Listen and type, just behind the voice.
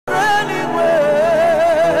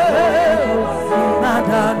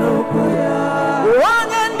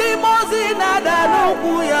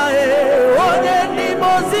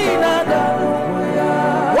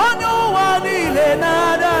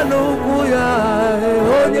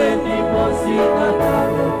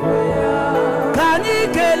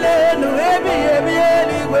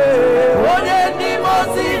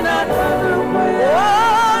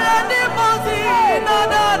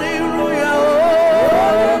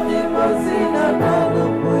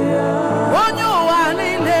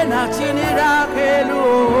chinira kelu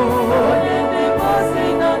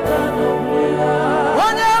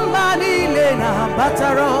onye manile na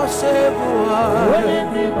batara sebua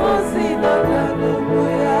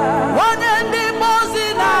onye ndi mozi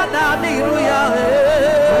na n'iru ya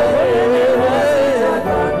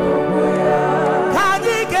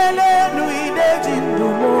kaji kele nu ideji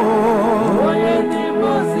ndumo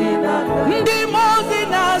ndi mozi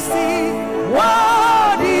na si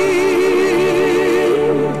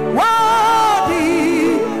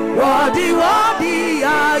Worthy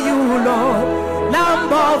are you, Lord,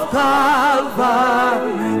 Lamb of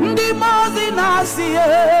Calvary.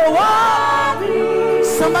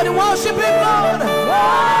 Somebody worship him, Lord.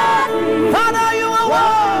 Father, you are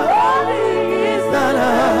worthy. Is the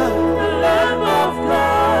Lamb of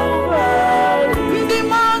Calvary.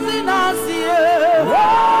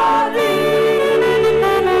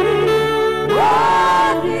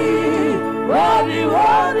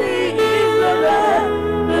 Worthy is the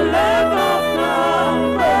Lamb of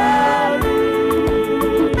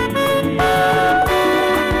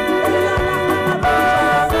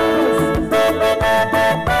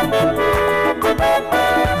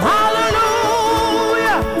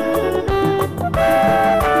Hallelujah.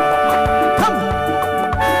 Come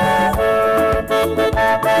on.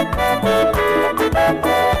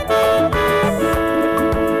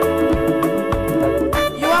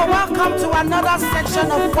 You are welcome to another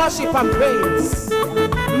section of worship and praise.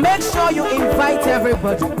 Make sure you invite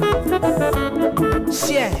everybody.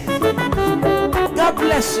 Share. God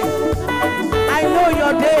bless you. I know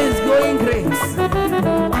your day is going great.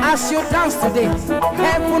 As you dance today,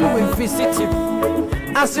 heaven will visit you.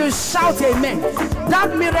 As you shout amen,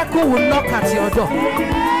 that miracle will knock at your door.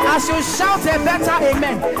 As you shout a better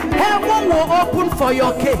amen, heaven will open for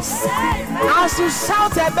your case. As you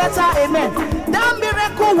shout a better amen, that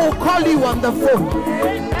miracle will call you on the phone.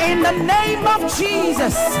 In the name of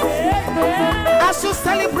Jesus. As you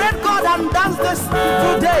celebrate God and dance this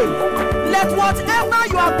today, let whatever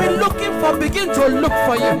you have been looking for begin to look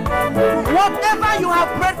for you. Whatever you have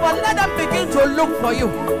prayed for, let them begin to look for you.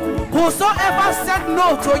 Whosoever said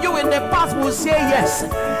no to you in the past will say yes.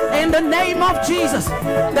 In the name of Jesus.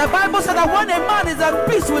 The Bible said that when a man is at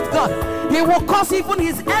peace with God, he will cause even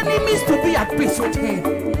his enemies to be at peace with him.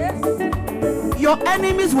 Your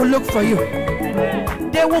enemies will look for you.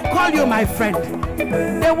 They will call you my friend.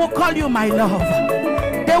 They will call you my love.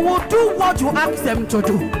 They will do what you ask them to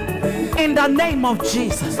do. In the name of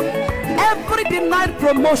Jesus. Every denied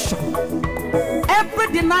promotion, every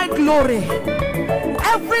denied glory,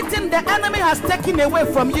 everything the enemy has taken away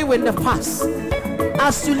from you in the past,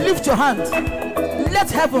 as you lift your hand, let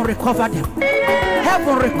heaven recover them.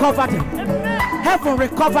 Heaven recover them. Heaven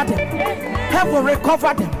recover them. Heaven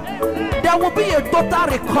recover them. There will be a total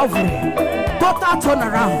recovery, total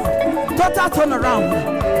turnaround, total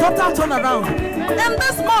turnaround, total turnaround. In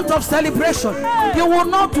this month of celebration, you will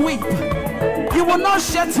not weep. You will not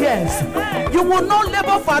shed tears. You will not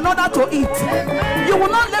labor for another to eat. You will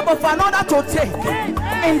not labor for another to take.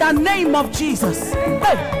 In the name of Jesus.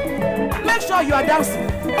 Hey, make sure you are dancing.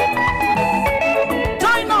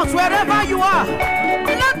 Join us wherever you are.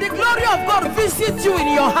 Let the glory of God visit you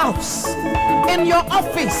in your house, in your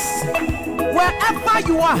office, wherever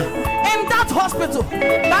you are, in that hospital.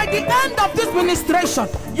 By the end of this ministration,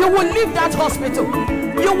 you will leave that hospital.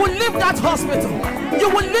 You will leave that hospital. You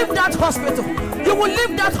will leave that hospital. You will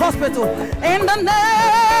leave that hospital. In the name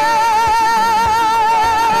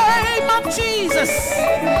of Jesus.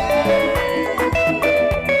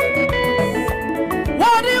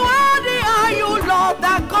 Worthy are you, Lord,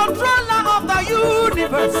 the controller of the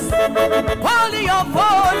universe. Holy of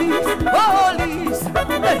holies, holies.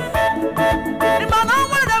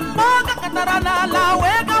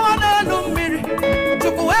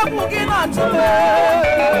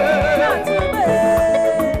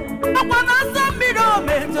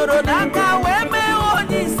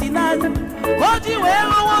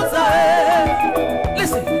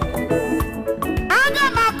 Listen.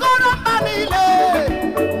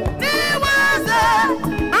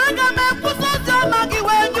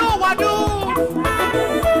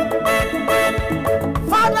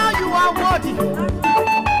 Father, you are worthy.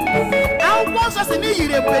 I want us to need you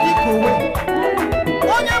to be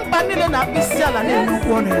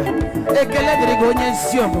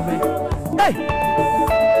Hey.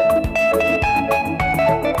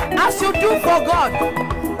 As you do for God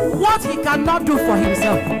what he cannot do for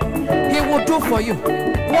himself, he will do for you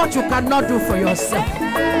what you cannot do for yourself.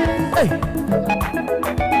 Hey.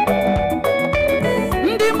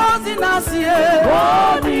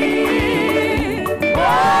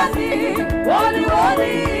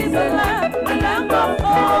 Worthy is the Lamb of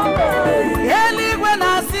God.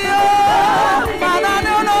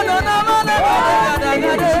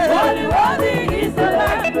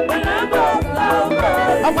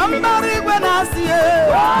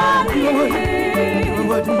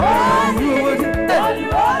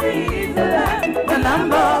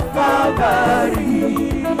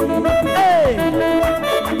 Hey,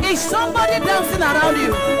 is somebody dancing around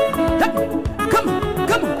you? Come on, come on,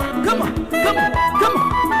 come on, come on, come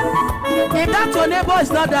on. If that your neighbor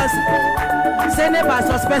is not dancing, say neighbor, I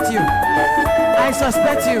suspect you. I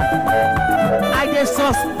suspect you. I just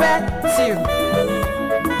suspect you.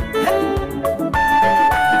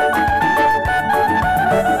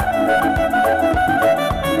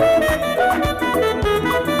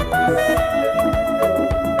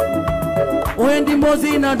 When the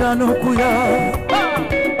Mozina Danokuya,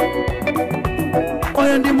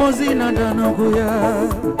 when the Mozina Danokuya,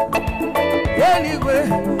 anyway,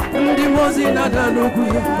 the Mozina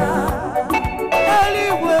Danokuya,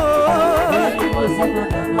 anyway,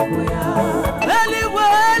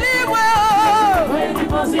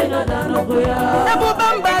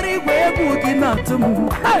 Ebubambari webugi natumu.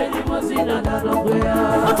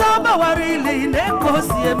 Otaba warili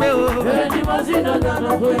nekosi emeo.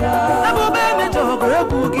 Ebubene jogo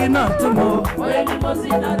webugi natumu.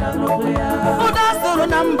 Odasoro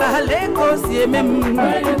namba lekosi ememu.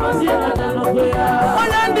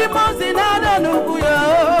 Oyandi mozina danukuya.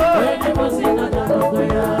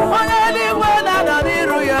 Oyali wena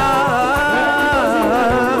daniruya.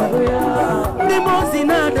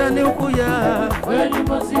 Limosina danukuya.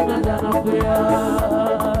 Limosina danukuya.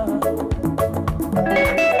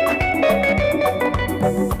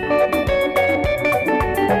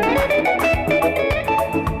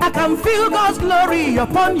 I can feel God's glory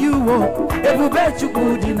upon you. Tell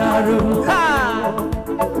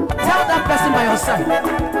that person by your side,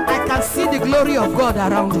 I can see the glory of God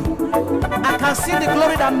around you. I can see the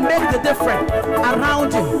glory that makes the difference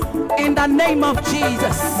around you. In the name of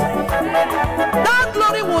Jesus. That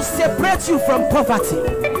glory will separate you from poverty.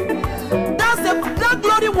 That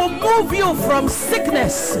glory will move you from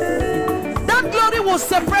sickness. That glory will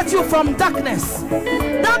separate you from darkness.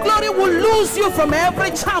 That glory will lose you from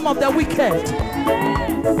every charm of the wicked.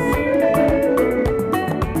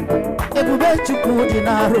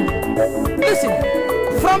 Listen,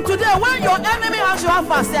 from today, when your enemy has your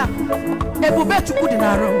fast,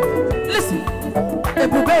 listen.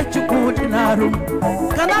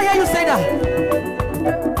 Can I hear you say that?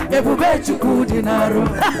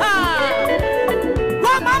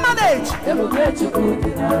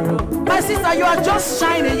 My sister, you are just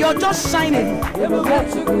shining. You're just shining. I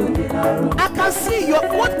can see your,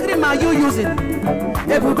 what cream are you using?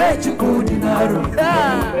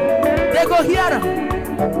 They go here.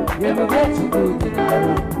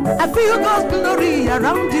 I feel God's glory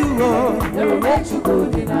around you.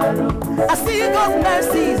 I see God's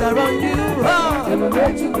mercies around you.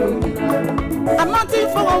 Anointing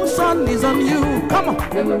for unction is on you. Come on.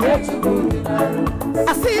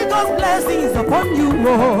 I see God's blessings upon you.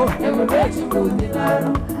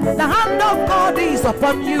 The hand of God is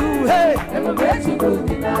upon you. Hey.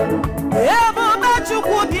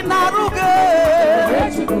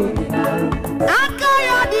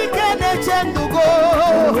 Akaya dikene chendugo.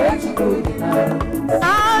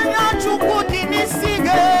 Anya chukudi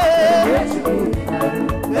nisige.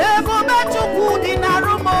 Ebo bechukudi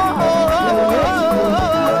narumo.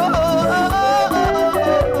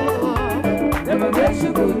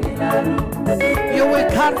 You will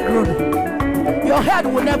carry good. Your head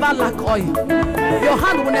will never lack oil. Your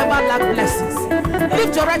hand will never lack blessings.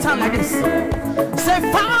 Lift your right hand like this. Say,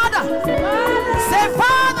 Father. Say,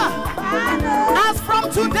 Father. As from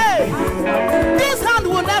today, this hand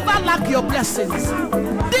will never lack your blessings.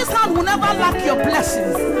 This hand will never lack your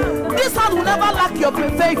blessings. This hand will never lack your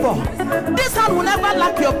favor. This hand will never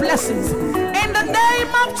lack your blessings. In the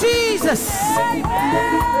name of Jesus.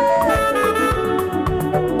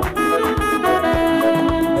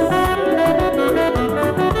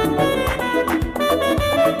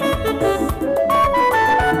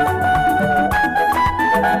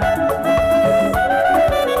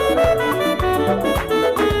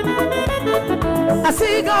 I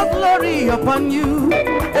see God's glory upon you. I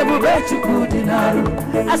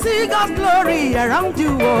see God's glory around you.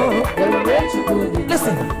 Listen.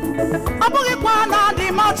 Listen.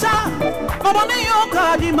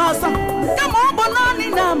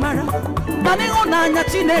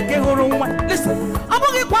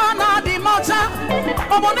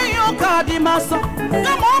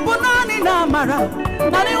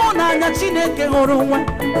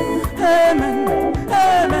 Amen.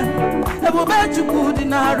 Amen. Ebu betu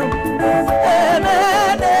kudinaru.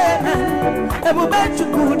 Amen. Amen. Ebu betu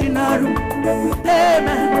kudinaru.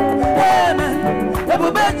 Amen. Amen.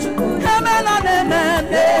 Ebu betu. Amen. Amen.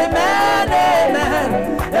 Amen. Amen.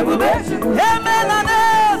 Amen and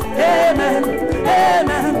amen.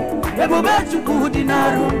 Amen. Ebubechuku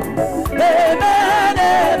dinaru. Amen.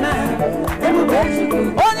 Amen. Ebubechuku.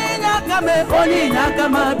 Oni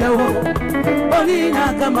nyakame bewo. Oni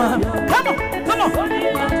nyakama. Come on. Come on.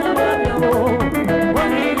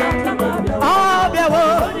 Bewo.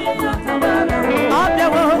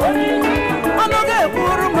 Bewo. Onoge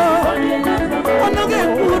purumo. Onoge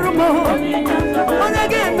purumo.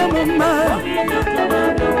 Onoge memuma.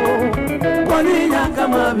 Oni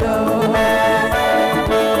nyakama bewo.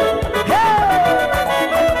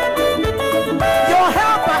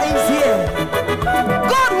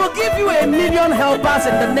 Give you 1,000,000 helpers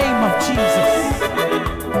in the name of Jesus.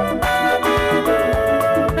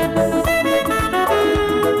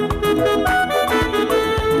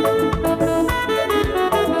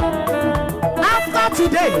 After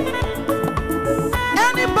today,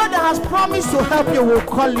 anybody that has promised to help you will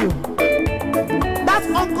call you. That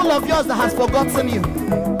uncle of yours that has forgotten you,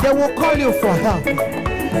 they will call you for help.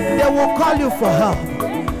 They will call you for help.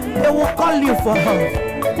 They will call you for help.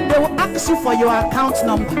 They will ask you for your account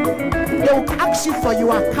number. They will ask you for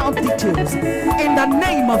your account details in the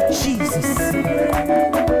name of Jesus.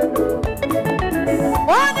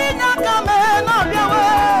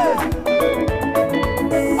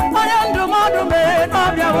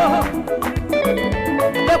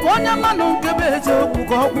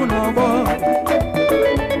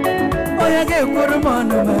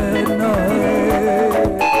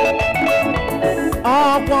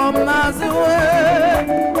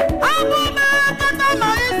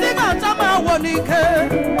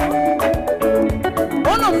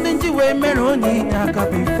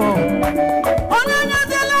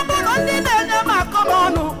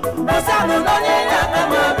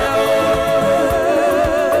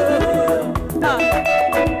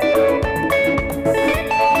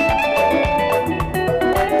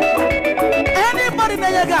 Anybody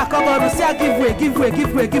that come on, say give way, give way,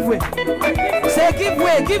 give way, give way. Say give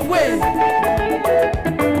way, give way.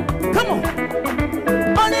 Come on.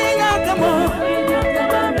 Come on.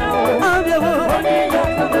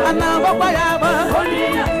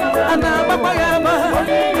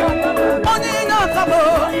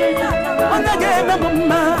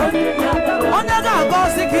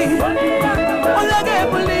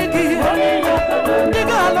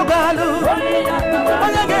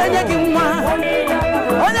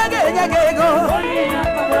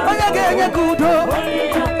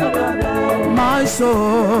 My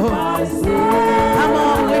soul, come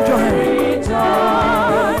on, lift your hand.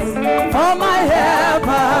 For my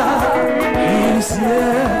helper is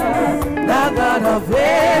here, the God of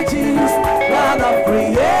ages, God of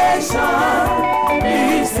creation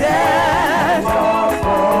is here.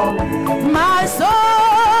 My soul,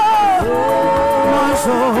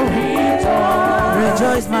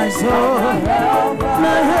 rejoice, my soul.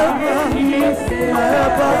 My helper is here,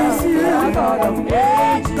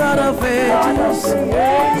 God of ages,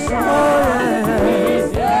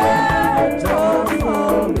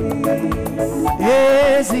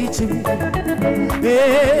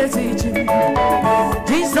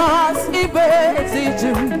 Jesus,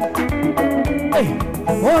 hey,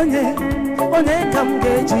 onye kam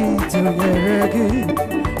geji tunyere gị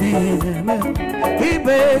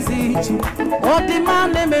ibezichi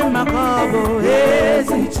odimane me makabo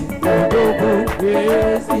ezichi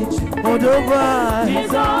odogo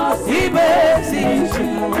Jesus ibezichi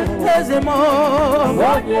ezemo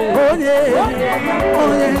onye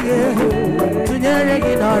tunyere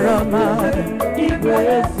gị n'ọrọma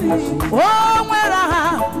ibezichi o nwere ha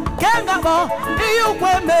kengabo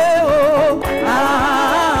iyukwe me o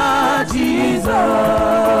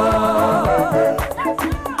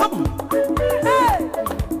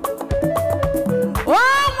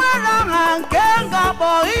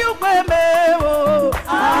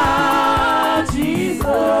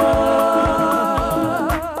Jesus.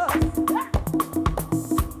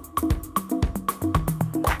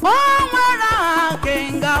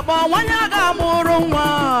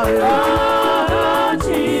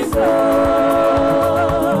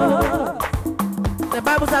 The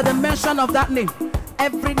Bible says the mention of that name,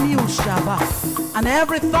 every knee shall bow and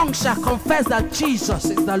every tongue shall confess that Jesus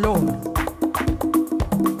is the Lord.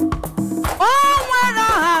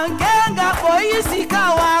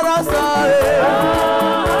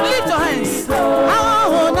 Lift your hands.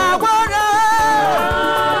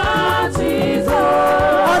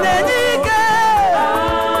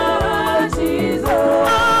 Jesus.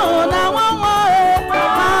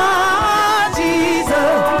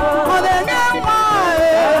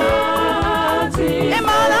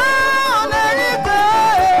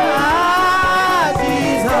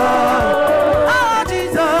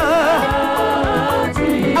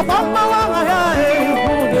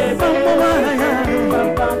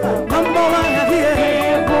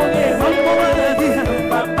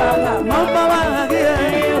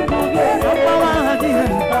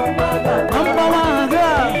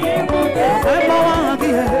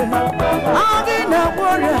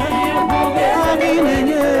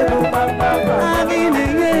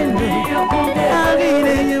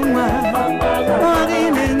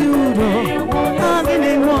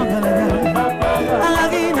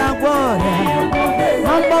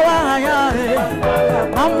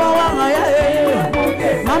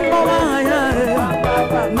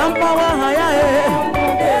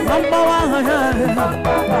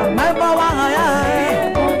 Mambo wahaya,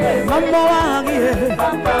 mambo wahagie,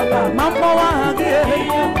 mambo wahagie.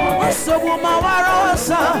 Sobu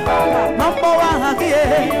mawarosa, mambo wahagie.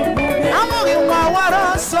 Amugi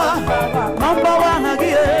mawarosa, mambo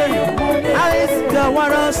wahagie. Aliska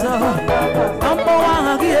warosa, mambo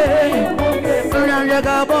wahagie.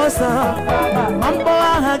 Nyanyaga bosa, mambo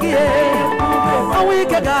wahagie.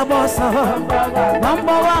 Awike gabosa,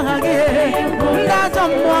 mambo wahagie.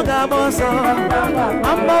 Ndajamwa bosa,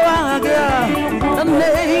 mambo wahagie. The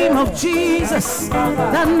name of Jesus,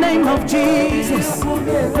 the name of Jesus,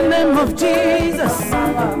 the name of Jesus.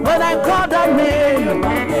 When I call that name,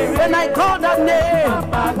 when I call that name,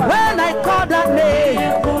 when I call that name,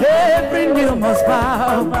 every knee must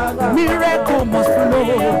bow, miracle must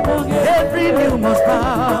flow. Every knee must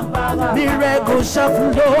bow, miracle shall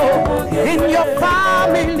flow. In your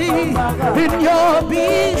family, in your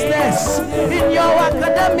business, in your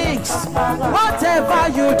academics, whatever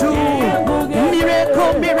you do,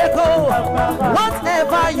 miracle, miracle.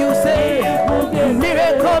 Whatever you say,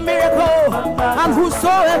 miracle, miracle. And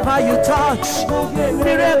whosoever you touch,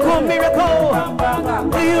 miracle, miracle.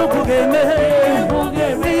 You could get me,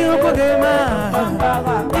 you could get me,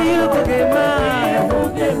 you could get me,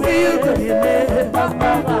 you could get me.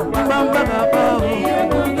 Bamba gaba,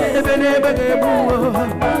 ebene bege buo,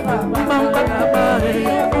 bamba gaba,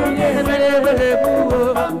 ebene bege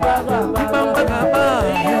buo, bamba gaba.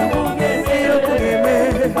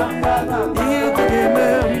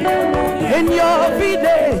 In your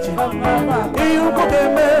village, you put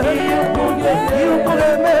him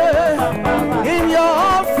in your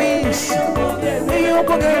office, you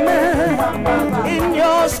put him in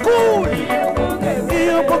your school,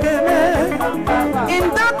 you put him in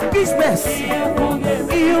that business,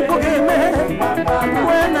 you put him.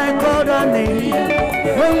 When I call the name,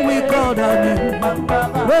 when we call the name,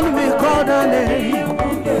 when we call the name,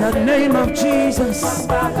 the name of Jesus,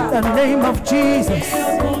 the name of Jesus,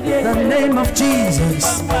 the name of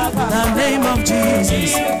Jesus, the name of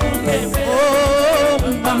Jesus. Oh,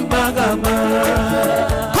 Bamba Gaba.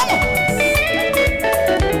 Come on.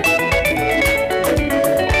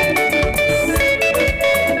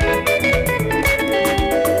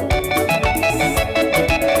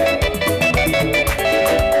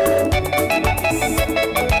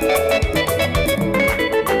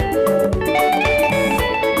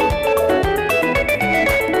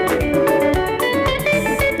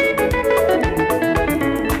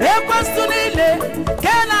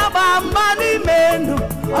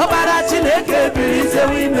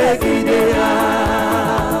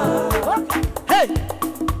 Hey,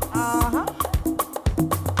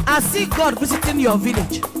 I see God visiting your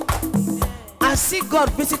village. I see God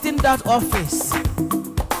visiting that office.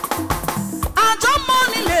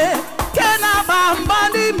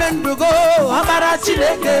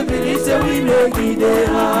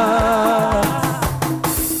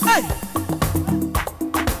 Hey,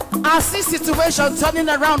 I see situation turning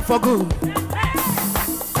around for good.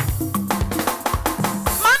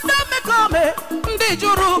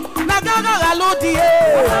 Juru nagaga galodie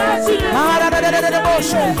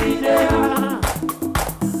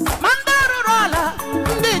mandaru rola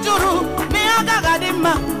ndi juru mi agaga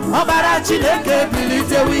dimma obara chineke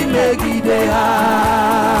bilite wi megide ha.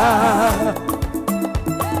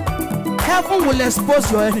 Heaven will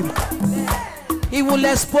expose your enemy. He will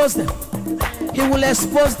expose them. He will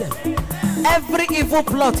expose them. Every evil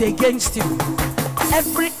plot against you,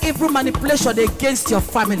 every evil manipulation against your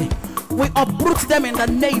family, we uproot them in the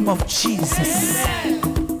name of Jesus.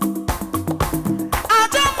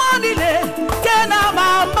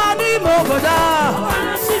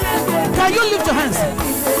 Can you lift your hands?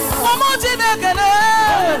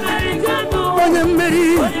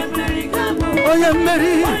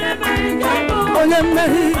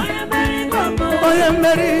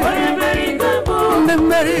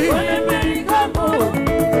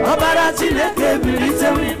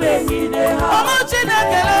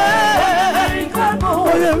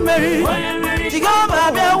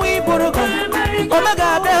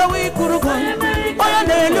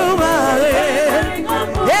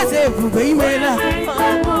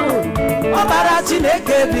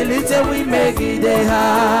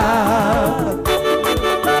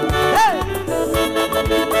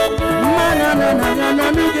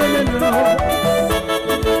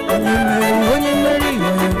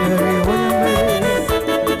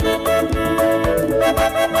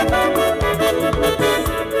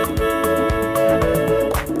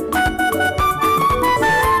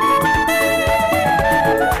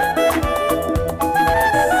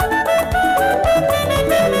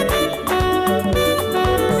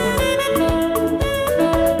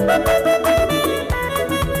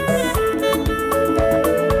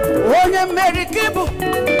 onye mmeri kibu,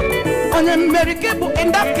 onye mmeri kibu.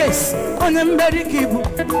 In that case, onye mmeri kibu,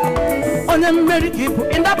 onye mmeri kibu.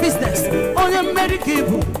 In that business, onye mmeri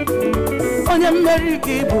kibu, onye mmeri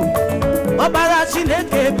kibu. Ọbara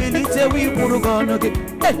Chineke bilite wipụrụ gị ọnụ gị.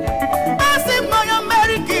 Asị m onye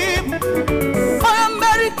mmeri kibu, onye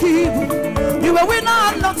mmeri kibu. You are a winner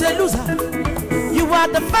and not a loser. You are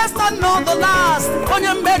the first and not the last.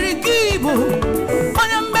 Onye mmeri kibu,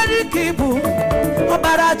 onye mmeri kibu.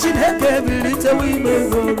 Ọbara Chineke bilite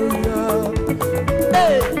wipụrụ ya.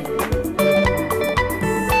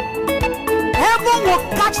 Heaven will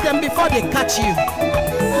catch them before they catch you.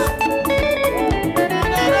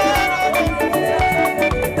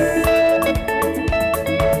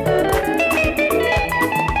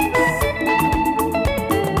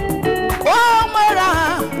 Oh, Mara,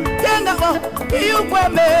 Kenga, you were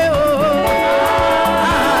me,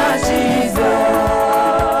 Jesus.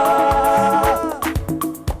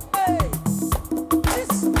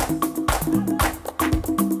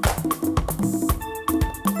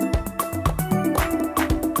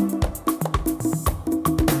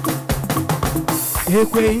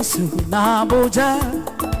 Ekwensu na Abuja,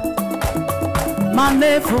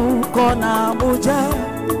 manefu ko na Abuja.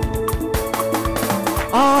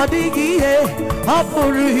 Odigiye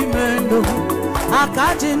opuru imendo,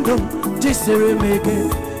 akajindo jisiri mege.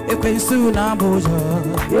 Ekwensu na Abuja,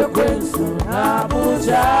 ekwensu na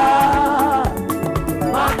Abuja,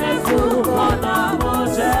 manefu ko na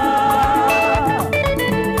Abuja.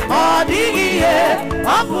 Odigiye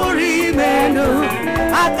opuru imendo,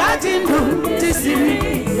 akajindo jisiri.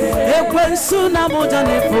 Ekwensu na Abuja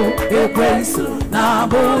nefu, ekwensu na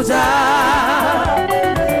Abuja,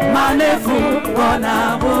 manefu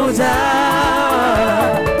kona Abuja.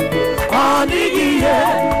 Odigiye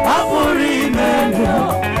afuri mendo,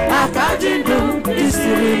 akajindo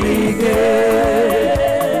jisiri.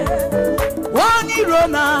 Wanyiro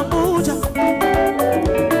na Abuja,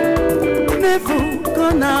 nefu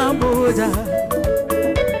kona Abuja.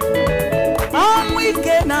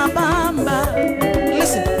 Onwike na Bamba.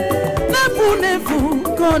 Listen, nefu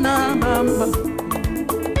kona Bamba.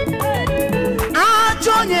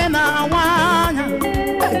 Ajonye na wanya,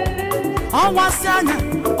 owasianya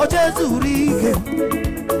ojezurike.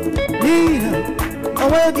 Nina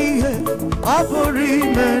owegihe afuri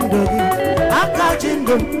mendogi,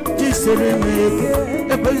 akajindo jisiri meke.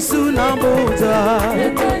 Ekwensu na Abuja,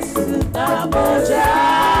 ekwensu na Abuja.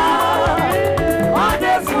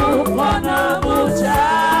 Wonderful kona Abuja.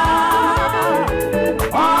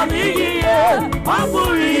 Odigiye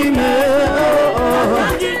afuri mendo,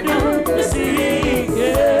 akajindo jisiri.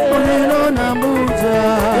 Oniro na Abuja,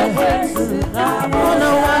 ekwensu na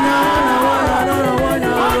Abuja.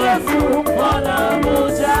 Wonderful kona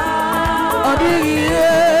Abuja. Odigiye,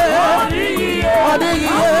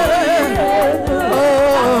 odigiye.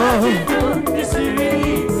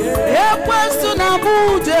 Ekwensu na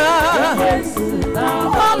Abuja,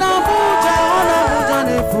 ona Abuja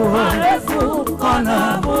nefu, ona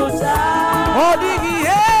Abuja.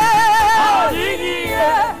 Odigiye,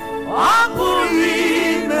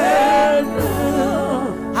 aburime,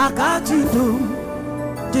 akajindo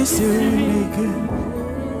jisiri.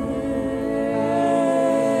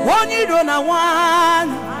 Wanyiro na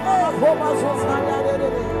wanya,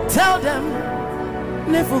 tell them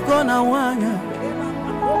nefu kona wanya.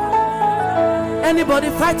 Anybody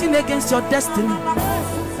fighting against your destiny,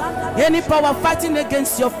 any power fighting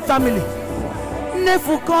against your family,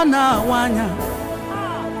 nefu kona wanya.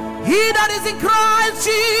 He that is in Christ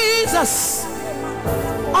Jesus,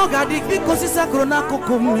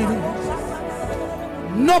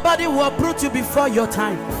 nobody will uproot you before your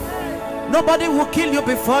time. Nobody will kill you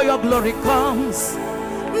before your glory comes.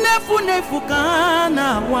 Nefu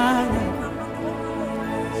kana wanya.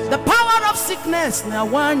 The power of sickness na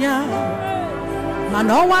wanya.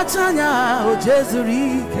 Manowachanya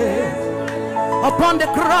ojezurike. Upon the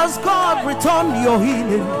cross, God returned your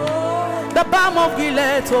healing. The balm of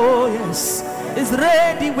Gilead, oh yes, is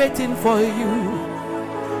ready waiting for you.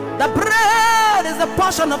 The bread is the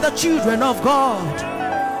portion of the children of God.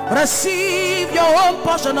 Receive your own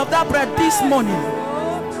portion of that bread this morning.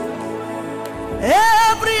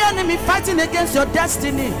 Every enemy fighting against your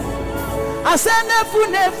destiny, I say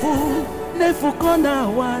nefu kona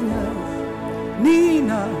wanya.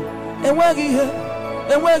 Nina enwegihe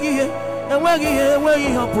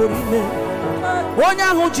purime.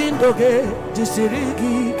 Onyahu jindoge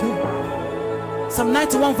jisiriki. Psalm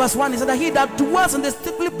 91 verse 1 is that he that dwells in the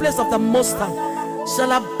secret place of the Most High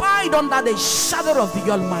shall abide under the shadow of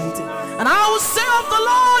the Almighty. And I will say of the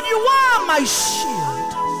Lord, you are my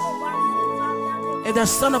shield. If the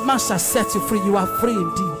Son of Man shall set you free, you are free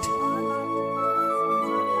indeed.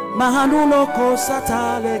 Mahanuno ko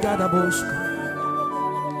satale gadabosko.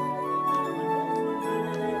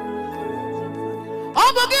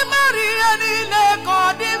 Obugi Maria ni le ko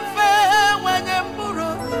dimfe wenye mburo.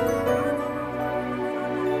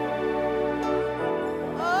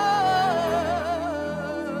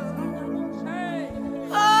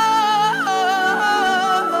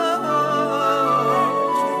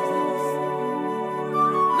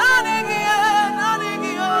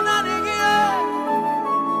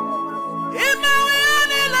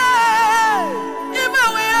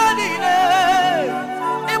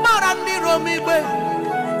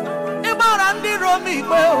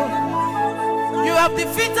 You have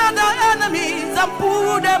defeated the enemies and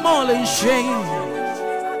put them all in shame.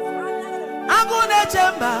 I'm gonna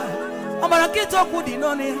chamber. I'm gonna get up with the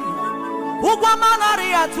noni.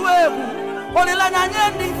 Ugwamanari at Webu. Only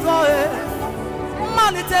Lanyan for it.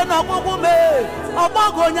 Manite no Gume.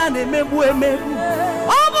 Obogonya ne mebu emebu.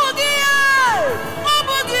 Obogia!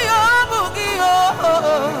 Obogia! Obogia!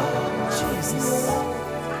 Jesus.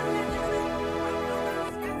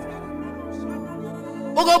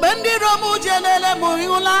 Ogo bendi romu jelele mu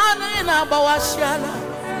yulani na bawashala.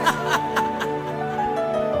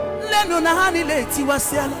 Lenu na hani leti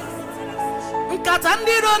wasiala.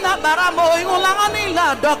 Nkatandiro na baramo yulani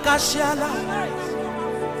la dokashala.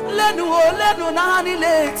 Lenu na hani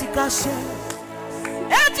leti kashala.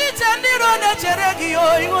 Eti tendiro ne cheregi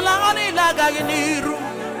yulani la gaginiru.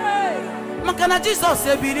 Makana Jesus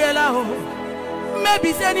ebirela ho.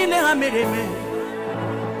 Maybe zeni le hamereme.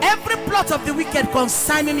 Every plot of the wicked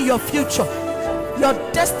concerning your future, your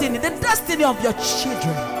destiny, the destiny of your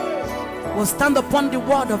children, will stand upon the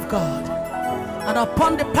word of God and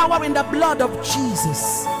upon the power in the blood of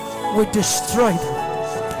Jesus. We destroy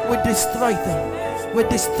them. We destroy them. We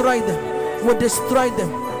destroy them. We destroy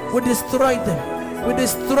them. We destroy them. We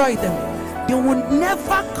destroy them. They will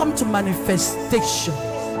never come to manifestation.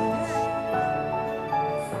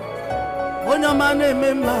 When your man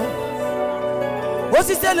remember.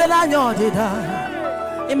 Osisele la nyodida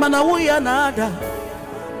imana wuya nada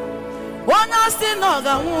wana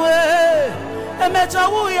sinoga nwe emecha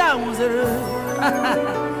wuya nzere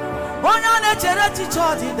wana nechere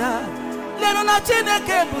chichodida leno na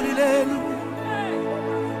Chineke burilelu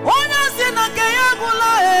wana sinoga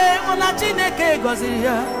yagula ona Chineke goziri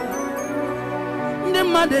ya ndi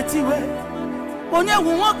madetiwe onye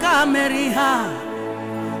nwoka meri ha.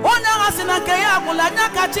 Onya asina ke ya gula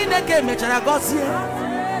nyaka Chineke mechara gozie.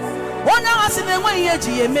 Onya asina enwe ihe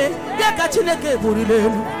ji eme ya ka Chineke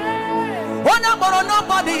burilelu. Onya kpọrọ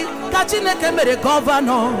nobody ka Chineke mere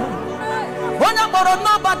governor. Onya kpọrọ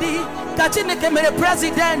nobody ka Chineke mere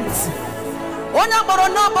president. Onya kpọrọ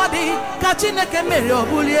nobody ka Chineke mere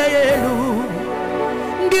obulie elu.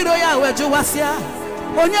 Ndiro ya wejuwasia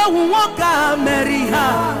onye nwoke meri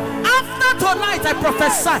ha. After tonight I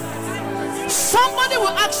prophesy. Somebody will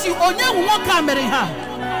ask you,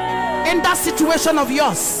 in that situation of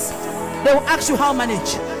yours. They will ask you how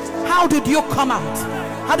manage. How did you come out?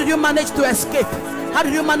 How did you manage to escape? How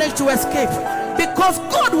did you manage to escape? Because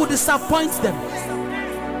God will disappoint them.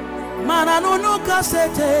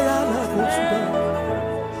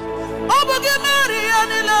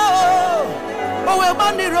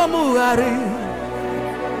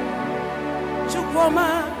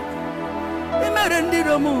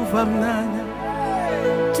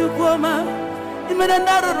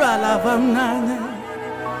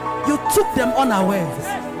 You took them unawares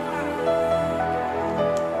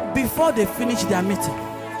before they finished their meeting.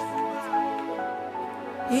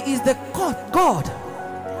 He is the God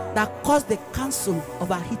that caused the counsel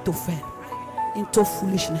of Ahithophel into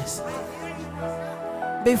foolishness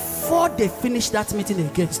before they finished that meeting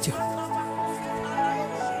against you.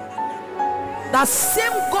 That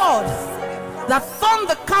same God that turned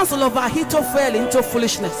the counsel of Ahithophel into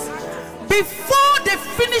foolishness before they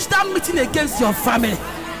finished that meeting against your family,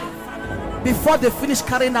 before they finished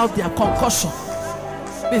carrying out their concussion,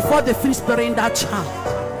 before they finished burying that child,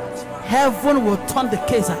 heaven will turn the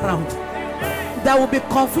case around. There will be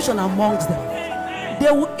confusion amongst them.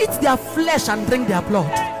 They will eat their flesh and drink their blood.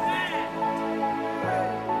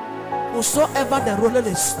 Whosoever they rolled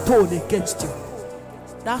a stone against you,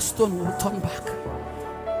 that stone will turn back.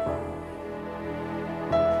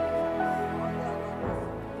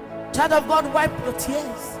 Child of God, wipe your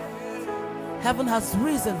tears. Heaven has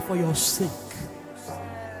risen for your sake.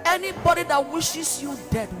 Anybody that wishes you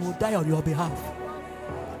dead will die on your behalf.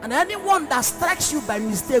 And anyone that strikes you by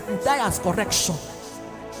mistake will die as correction.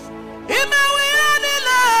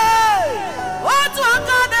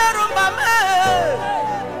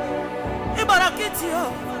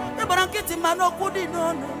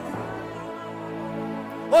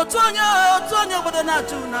 Otonyo obodo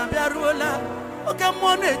na-achụ na bịaruola oke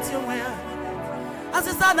mmụọ na-eti onwe ya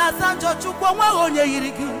asịsa na Sanjo Chukwu onweghị onye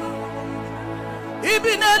yiri gị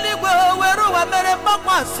ibi n'eluigwe were ụwa mere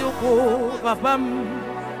mgbakwasị ụkwụ papa m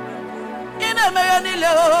ị na-eme ya niile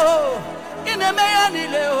o ị na-eme ya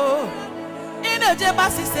niile o ị na-eje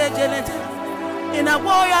gbasisi ejeneje ị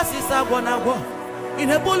na-agwọ ya asịsa agwọ na agwọ ị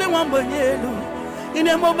na-ebuli nwa mgbenye elu ị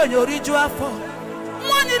na-eme ogbenye oriju afọ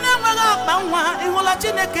nwanyị na-enweghị akpa nwa ịhụla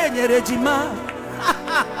Chineke nyere ejima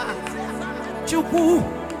Chukwu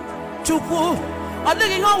ọ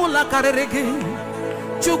dịghị ihe ọbụla karịrị gị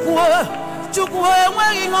Chukwu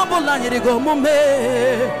enweghị ihe ọbụla nyere gị omume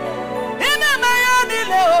ị na-eme ihe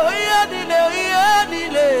niile ihe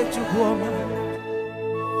niile Chukwu ọma.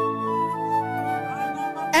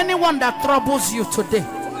 Anyone that troubles you today,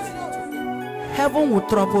 heaven will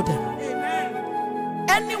trouble them.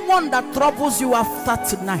 Anyone that troubles you after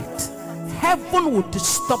tonight, heaven will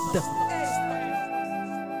disturb them.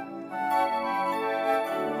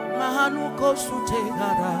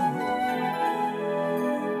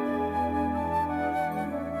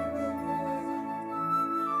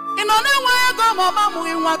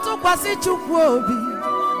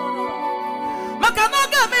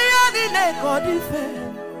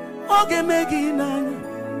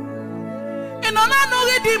 No no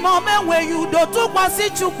di moment where you do to kwasi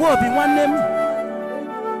Chukwu obi nwanne m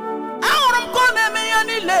ahụrụ m ko na-eme ya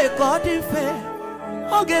niile ka ọ dị mfe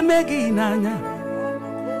ọ ga-eme gị n'anya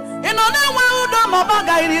ị nọ na-enwe udo ma ọ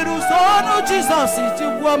bagaghị ruso ọnụ Jizọs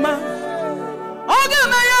Chukwu ọma ọ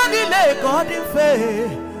ga-eme ya niile ka ọ dị mfe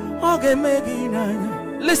ọ ga-eme gị n'anya.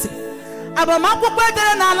 Listen, agbamakwụkwọ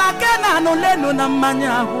edere n'ala Kenan lenu na mmanya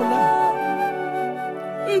agwụla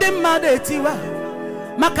ndị mmadụ etiwa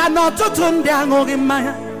maka na ọtụtụ ndị aṅụghị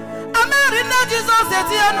mmanya ameri na Jizọs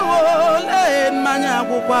etienu ole mmanya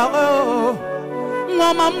agwụkwa nwa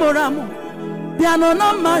ọma mụrụ amụ bịanụ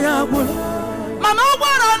na mmanya agwụla mana ọ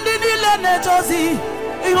gwara ndị niile na-eje ozi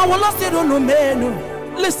ihe ọbụla siri unu meenu.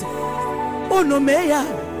 Listen, unu mee ya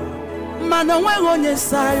mana onweghị onye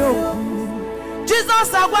sara ya okwu.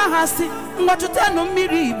 Jizọs agwa ha sị ngwachutenu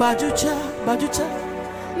mmiri gbajucha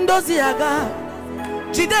ndozi ya gaa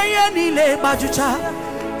jide ihe niile gbajucha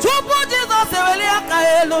tupu Jizọs eweli aka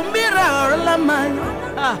elu mmiri aghọrọla mmanya.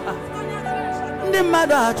 Ndị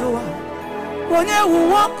mmadụ ajụwa onye wu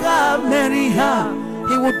nwoke a mere ihe a.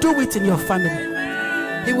 He will do it in your family.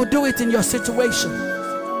 He will do it in your situation.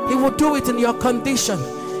 He will do it in your condition.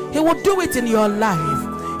 He will do it in your life.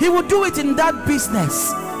 He will do it in that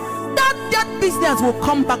business. That business will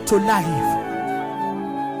come back to life.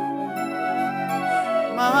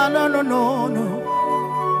 No.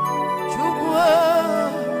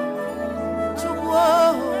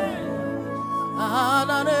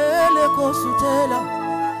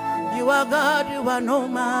 You are God, you are no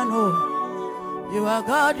man. You are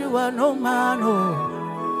God, you are no man.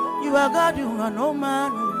 You are God, you are no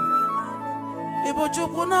man. Ibo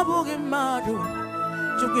Chukwu na bugi mmadụ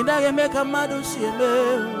Chukwu na eme ka mmadụ si eme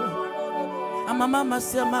amama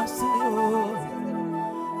masị amasị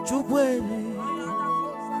Chukwu eme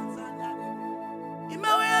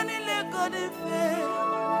imewe ya niile ka dị mfe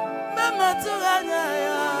mema tụrụ anya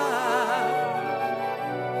ya.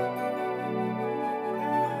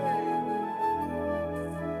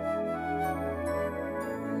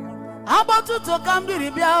 Agbatuto ka mbiri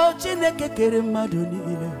bịa Chineke kere mmadụ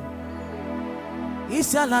niile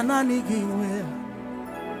isi ala naanị gị nwe ya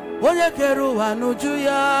onye kere ụwa n'uju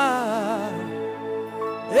ya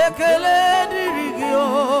ekele dịrị gị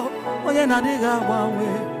onye na-adịghị agbanwe.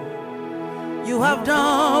 You have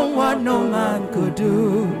done what no man could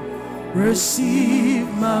do. Receive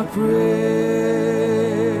my praise.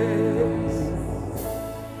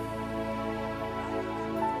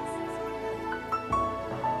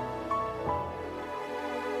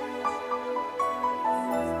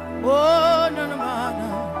 Oh, no.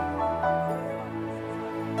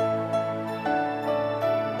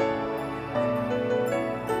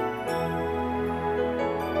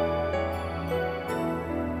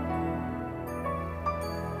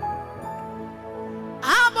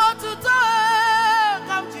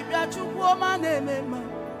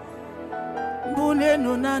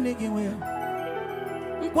 Mbunenu nani giwe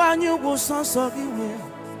nkwanye ugwu sọsọ giwe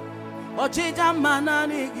ọchịcha mma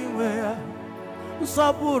nani giwe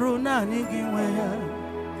nsọpụrụ nani giwe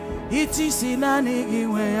itisi nani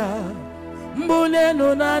giwe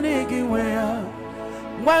mbunenu nani giwe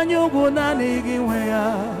nkwanye ugwu nani giwe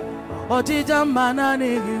ọchịcha mma nani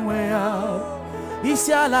giwe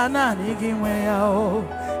isi ala nani giwe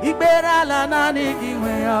ikpere ala nani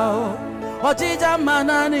giwe ọchịcha mma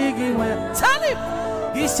nani giwe. Tell him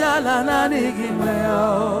Ishala nani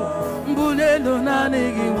gimweo, mbulelo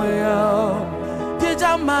nani gimweo,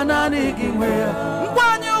 tijama nani gimweo,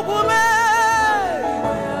 mkwanyu bume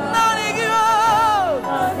nani gimweo,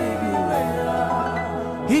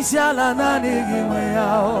 ishala nani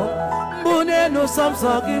gimweo, mbulelo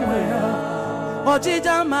samsa gimweo,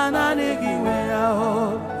 otijama nani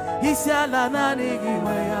gimweo, ishala nani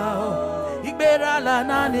gimweo, ikberala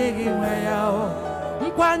nani gimweo.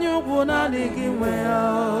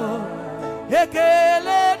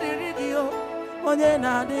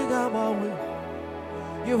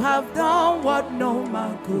 You have done what no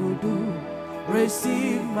man could do.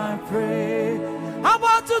 Receive my praise. How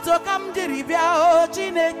about you to come to the Bia?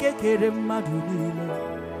 Chineke kere madunile.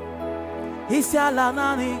 Isiala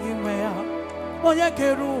nani gimea. Onye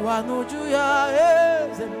keru wanujuya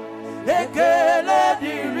eze. Ekele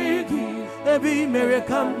dirigi. Ebi mere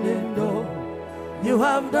kamnendo. You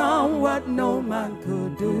have done what no man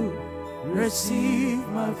could do. Receive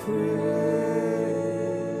my praise.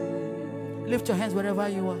 Lift your hands wherever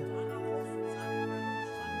you are.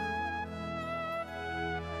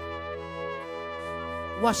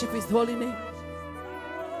 Worship His holy name.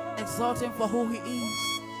 Exalt Him for who He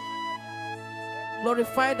is.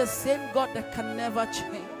 Glorify the same God that can never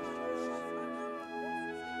change.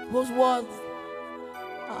 Whose words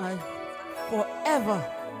are forever.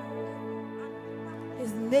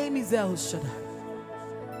 His name is El Shaddai.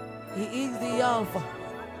 He is the Alpha.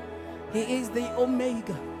 He is the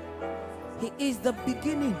Omega. He is the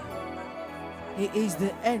beginning. He is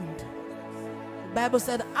the end. The Bible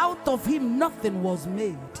said, out of Him nothing was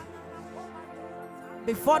made.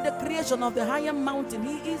 Before the creation of the higher mountain,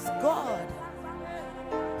 He is God.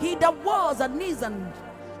 He that was and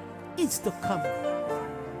is to come.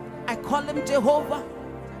 I call Him Jehovah.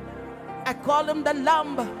 I call Him the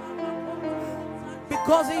Lamb.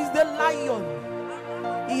 Because He is the Lion.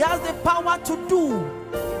 He has the power to do,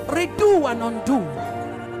 redo and undo.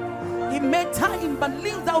 He made time but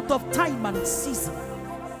lives out of time and season.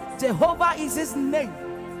 Jehovah is His name.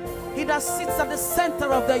 He that sits at the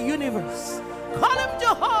center of the universe. Call Him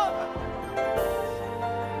Jehovah.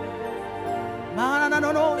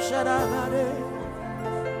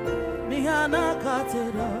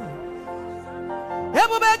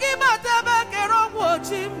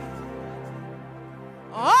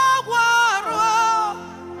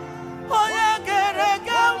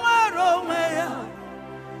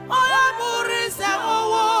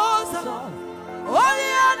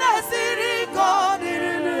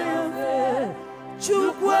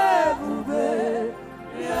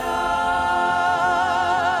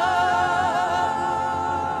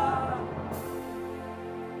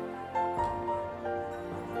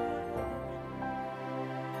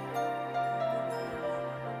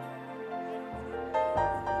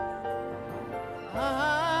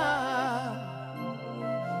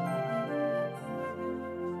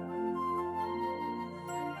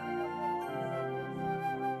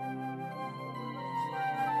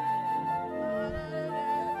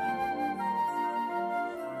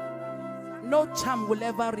 No charm will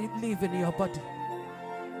ever live in your body.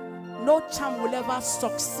 No charm will ever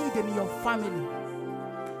succeed in your family.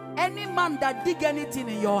 Any man that dig anything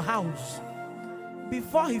in your house,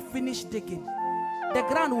 before he finish digging, the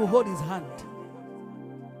ground will hold his hand.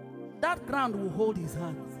 That ground will hold his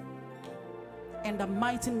hand. In the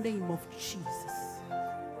mighty name of Jesus.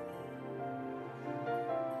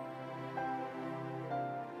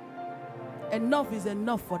 Enough is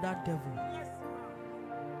enough for that devil.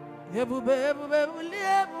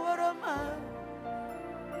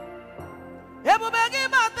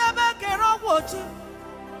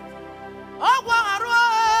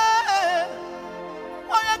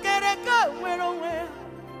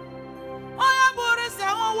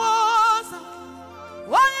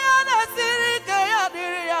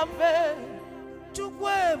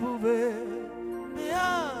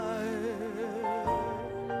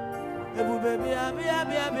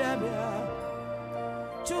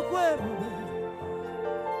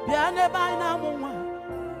 Biane baina mwa,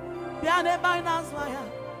 biane baina zwaya,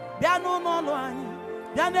 biano nolo anyi,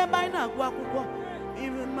 biane baina kwa kukwa,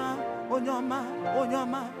 irima, onyoma,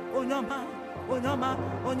 onyoma, onyoma, onyoma,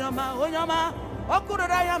 onyoma, onyoma,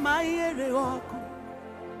 okurura ya maiyere oku.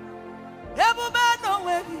 Ebube no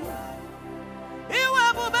wegi, iwe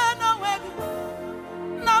ebube no wegi,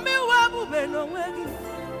 nami iwe ebube no wegi,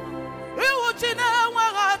 iwu chine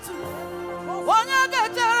wegatu, onye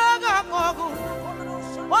gechere ga kogu.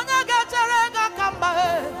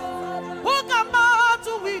 Who can bow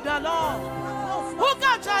to with the Lord? Who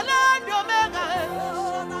can challenge your mega?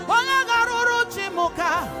 Onagaruru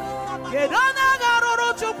chimuka, Kedona garuru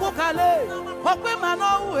chupuka, Male, Hope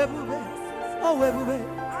Mano Webube, oh Webube,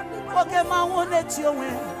 okay, my one let you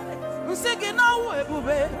win. You say, no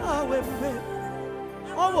Webube, oh Webube,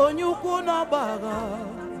 oh, when you could not bugger.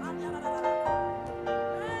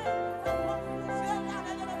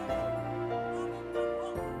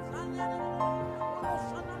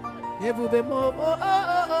 Ebube mo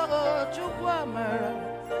chukwu amara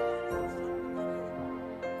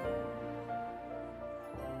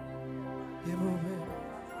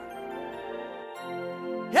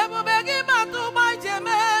ebube gị matụ gba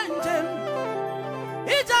jeme njem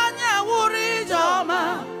ije anya wuru ije ọma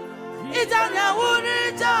ije anya wuru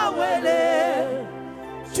ije awele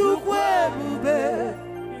chukwu ebube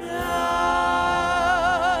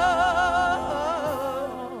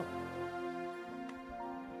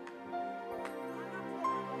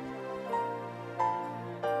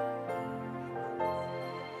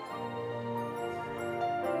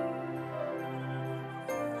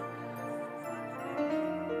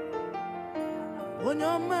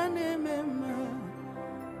Onyoma nemema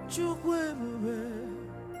chukwu ebube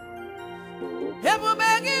ebube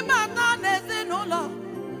gị mata n'ezinụlọ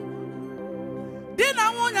di na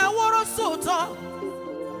nwunye wụrụ ụtọ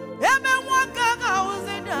ebe nwoke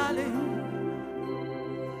ga-awụzi dali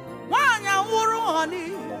nwanyị wụrụ honi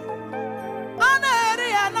ọ na-eri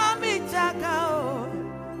ya na mịchaka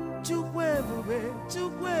chukwu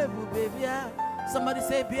ebube bịa. Somebody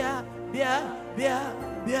say bịa bịa bịa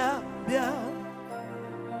bịa bịa.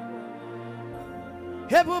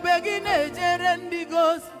 Ebube gị na-ejere ndị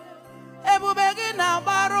gosi ebube gị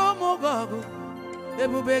na-agbara ụmụ gọgụ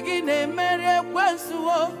ebube gị na-emeri ekwensu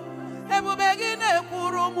ebube gị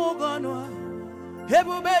na-ekwuru ụmụ gọnụ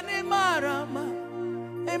ebube n'ịmara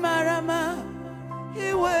mma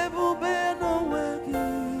iwe ebube n'onwe gị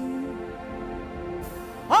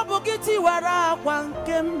ọ bụ gị tiwara akwa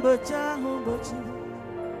nke mgbochi ahụ gbochiri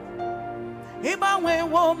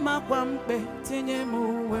ịgbanwewo makwa mkpe tinye m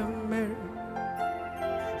uwe mmeri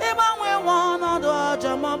ịgbanwe nwa ọnọdụ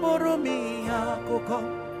ọjọọ ma bụrụ m ihe akụkọ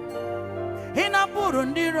ịnapụrụ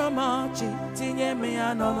ndị iro m ọchị tinye m ya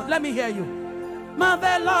n'ọnụ. Let me hear you.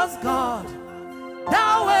 Marvelous God,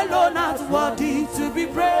 thou alone art worthy to be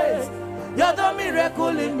praised. You're the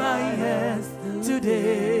miracle in my hands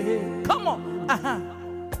today. Come on.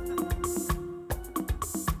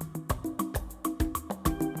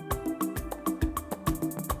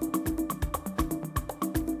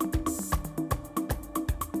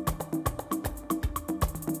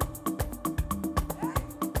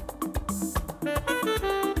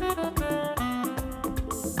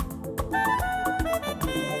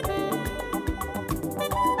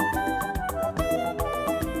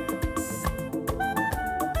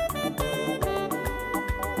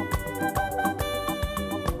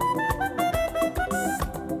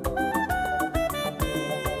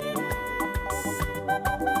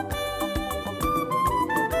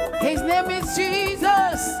 His name is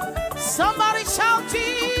Jesus. Somebody shout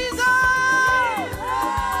Jesus.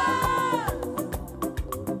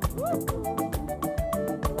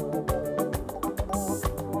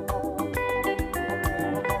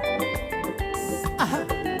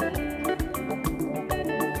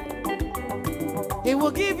 He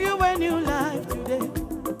will give you a new life today.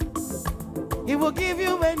 He will give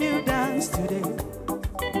you a new dance today.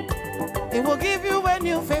 He will give you a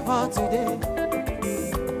new favor today.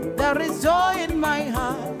 There is joy in my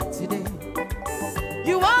heart today.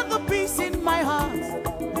 You are the peace in my heart,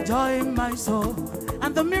 the joy in my soul,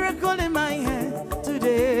 and the miracle in my hand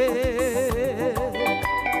today.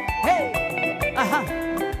 Hey,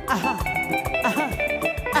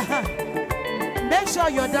 make sure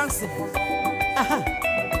you're dancing.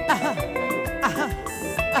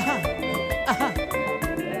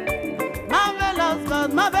 Marvelous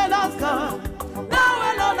God, marvelous God, thou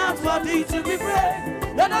alone art worthy to be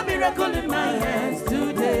praised. You're the miracle in my hands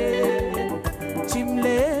today.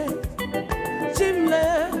 Chimle, chimle,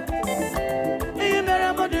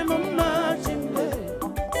 imera mode mama chimle,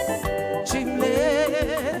 chimle,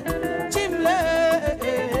 chimle,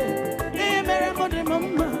 imera mode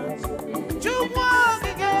mama. Chukwa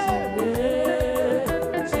gige,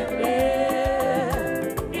 chimle,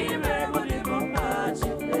 imera mode mama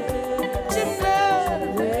chimle, chimle.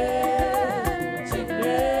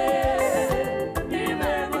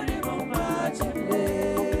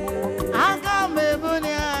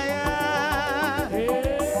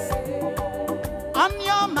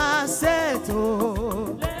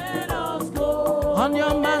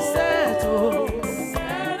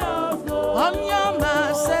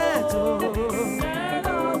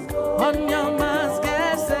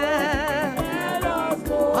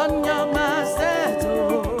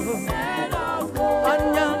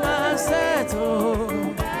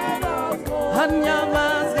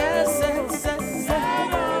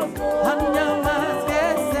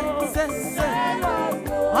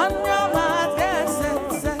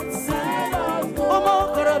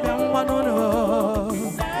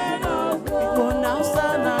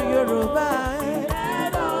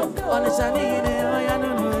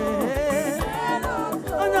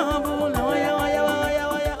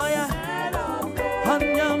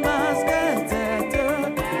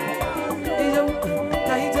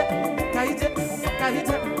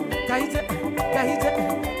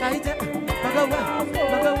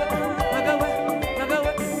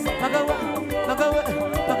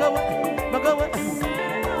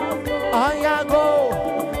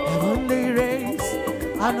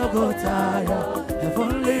 I no go tire,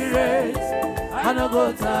 heavenly race. I no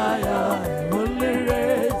go tire, heavenly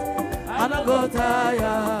race. I no go tire,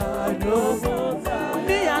 I no go tire.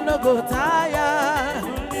 Me I no go tire.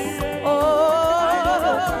 Oh, I no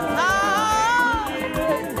go tire.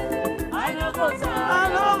 I no go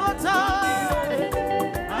tire.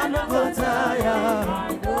 I no go tire. I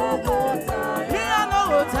no go tire. Me I no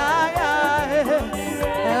go tire.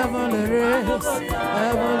 Heavenly race,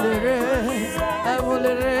 heavenly race.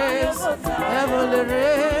 Heavenly race, heavenly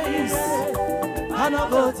race. I no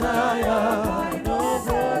go tire, I no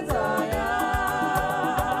go tire.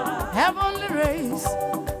 Heavenly race,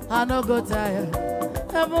 I no go tire.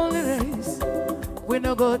 Heavenly race, we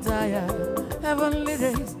no go tire. Heavenly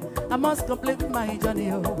race, I must complete my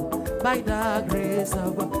journey by the grace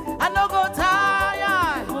of God. I no go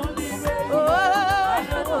tire. Oh,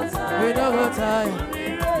 we no go tire.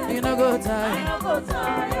 We no go tire.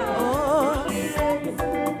 Oh.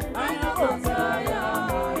 I no go tire.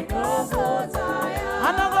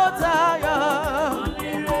 I no go tire.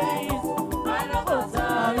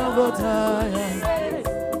 I no go tire.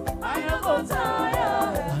 I no go tire.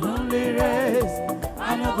 Only race. I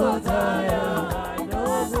no go tire. I no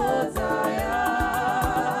go tire.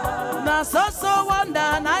 Now so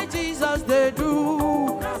wonder, night Jesus they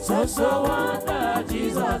do. So wonder,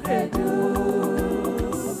 Jesus they do.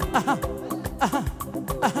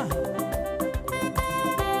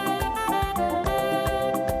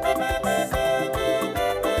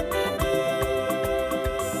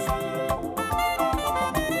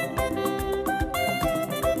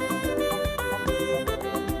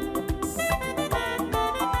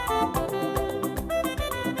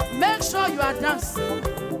 Make sure you are dancing.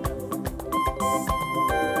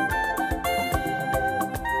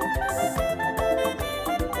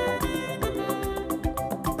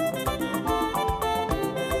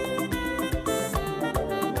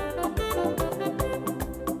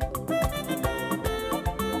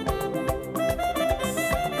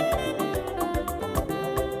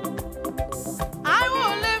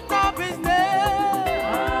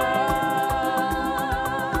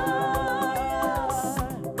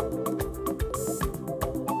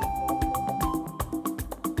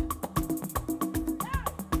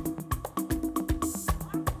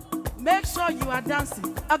 Make sure you are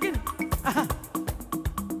dancing. Again.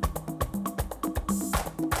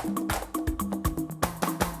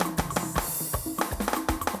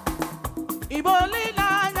 Iboli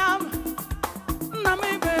lanyam,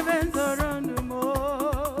 nami beben zorondumo.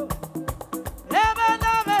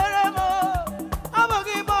 Ebena meremo,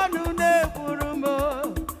 abogi bonu ne burumo.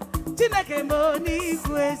 Chineke mo ni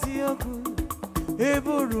kwezi oku,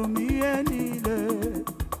 eburumi enile.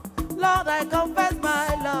 Lord, I confess my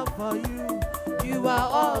love for you. You are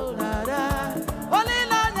all that I. Iboli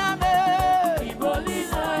lanyame, iboli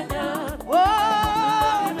lanyam.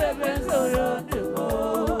 Oh, beben zorondumo.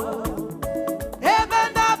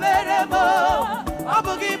 Ebena meremo,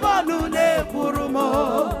 abogi bonu ne burumo.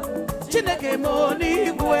 Chineke mo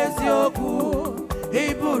ni kwezi oku,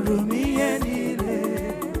 eburumi enile.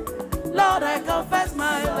 Lord, I confess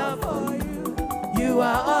my love for you. You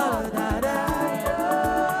are all that I.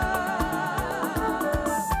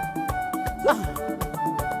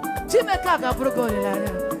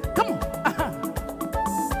 Come on.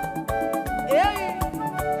 Hey.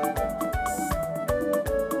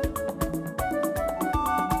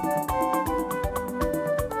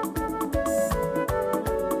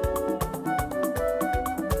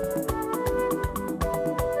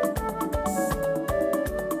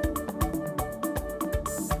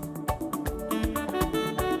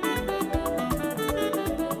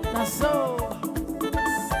 That's so.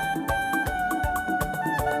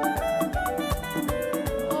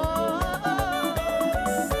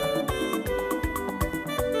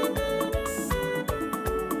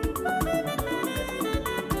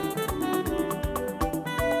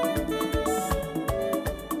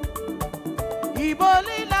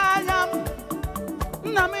 Iboli lanyam,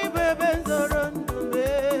 Nami bebe zorondume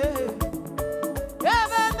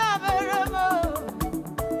Ebe na beremo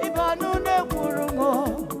Ibanu ne kurumo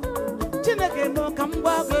Chineke no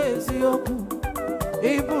kambaga eziokwu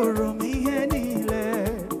Iburu mi ihe niile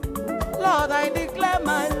Lord, I declare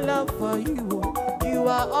my love for you. You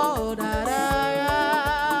are all that I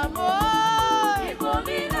am. Oh,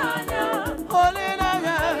 holy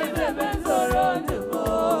Nanya,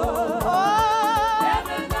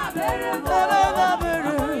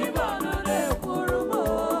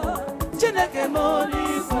 Chineke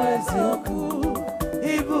moni kwezoku,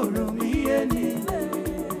 iburu miye niile.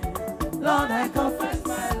 Lord, I confess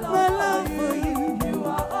my love for you. You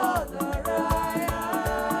are all that I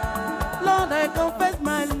am. Lord, I confess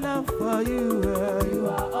my love for you. You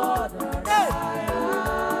are all that I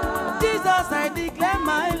am. Jesus, I declare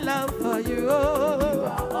my love for you. You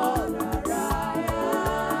are all that I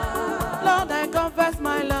am. Lord, I confess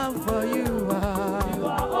my love for you. You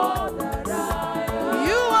are all that I am.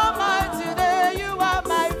 You are my today, you are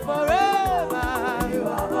my forever. You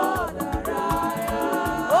are all that I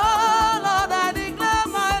am. Oh Lord, I declare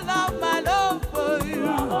my love for you. You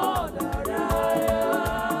are all that I am.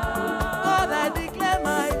 Lord, I declare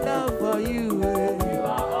my love for you. You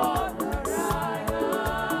are all that I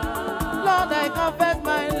am. Lord, I confess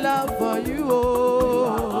my love for you. You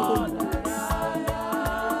are all that I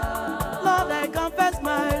am. Lord, I confess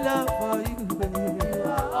my love for you. You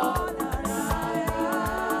are all that I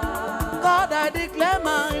am. God, I declare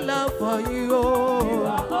my love for you. You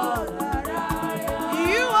are all that I am.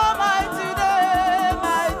 You are my today,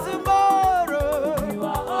 my tomorrow. You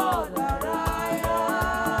are all that I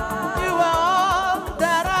am. You are all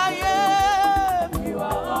that I am. You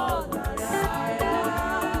are all that I am.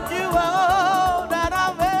 You are all that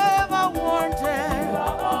I've ever wanted. You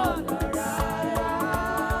are all that I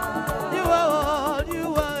am. You are all, you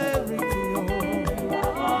are everything. You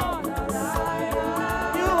are all that I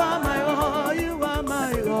am. You are my all, you are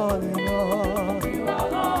my all in all. You are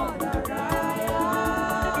all that I am.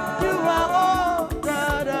 You are all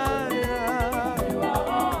that I am. You are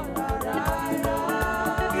all that I am.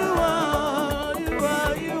 You are all, you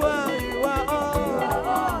are, you are, you are all. You are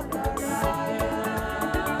all that I am.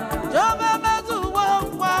 Jobe mezu wa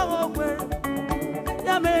okwe.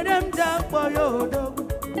 Ya merem jakpo yodo.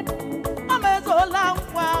 Amezola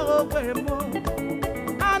wa okwe mo.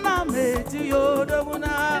 Ana meti yodo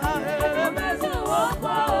na. Amezu wa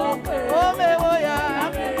okwe. Omewo ya. Ya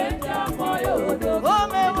merem jakpo yodo.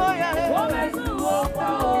 Omewo ya. Amezu wa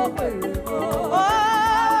okwe mo.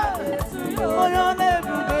 Oyo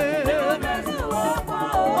nebude. Amezu wa okwe.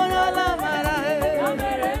 Oyo la mara. Ya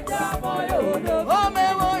merem jakpo yodo.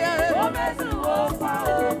 Omewo ya. Amezu wa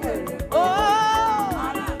okwe.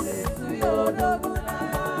 Ana meti yodo na.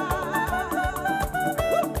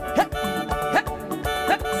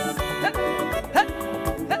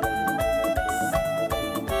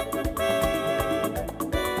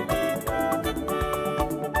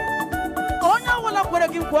 Onye wala kwere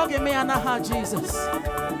gị nkwa ọ ga-eme ya n'aha Jesus.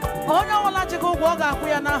 Onye wala chịkwa ụgwọ ọ ga-akwụ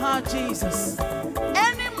ya n'aha Jesus.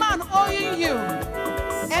 Any man owing you,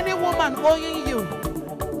 any woman owing you,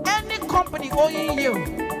 any company owing you,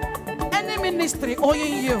 any ministry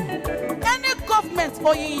owing you, any government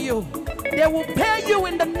owing you, they will pay you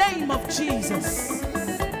in the name of Jesus.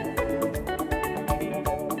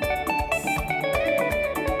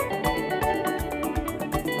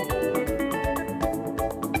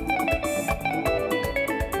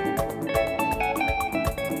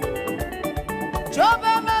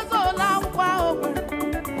 Jobe mezola nkwa okwe.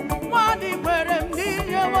 Nwadi kwere m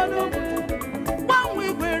n'ihe wonu m. Nwanwi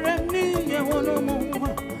kwere m n'ihe wonu m nwa.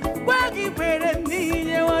 Gwegi kwere m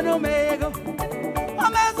n'ihe wonu m ego. O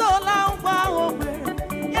mezola nkwa okwe.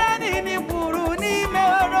 Ya nini kwuru n'ime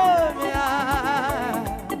oromia.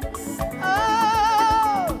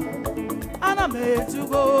 Ana m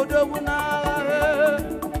etugo odogwu n'agha.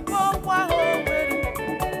 Nkwa okwe.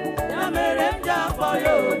 Ya mere m ji akpọ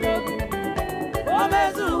ya odogwu.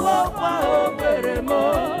 Omezuwo kwa okwere mo.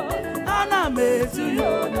 Ana m ezu ya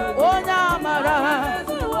onye amara.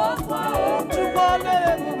 Chukwu ole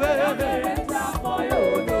ebube.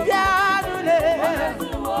 Bịa nule.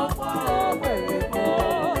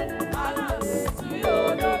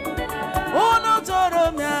 Unu toro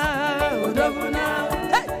m ya odogwu na.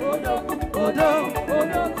 Odogwu.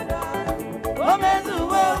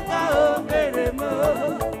 Omezuwo kwa okwere mo.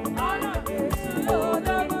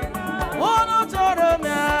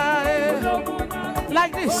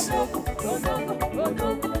 Like this.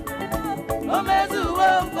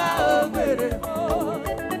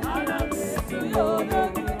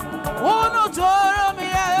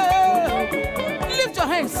 Lift your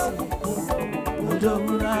hands.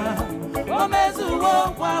 udoguna omezuwo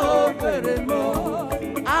kwa operemo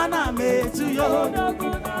ana metuyo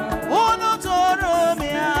uno toro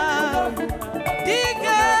mia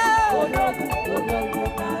dike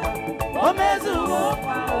omezuwo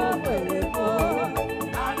kwa operemo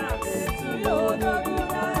ana metuyo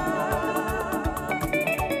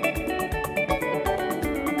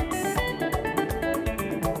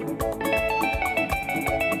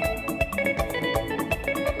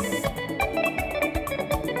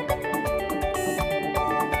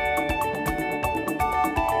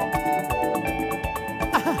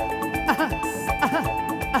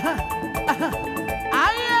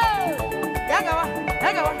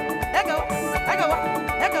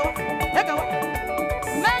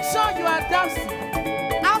Make sure you are dancing.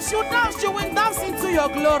 As you dance, you will dance into your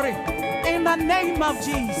glory. In the name of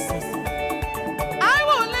Jesus. I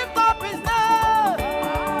will lift up his name.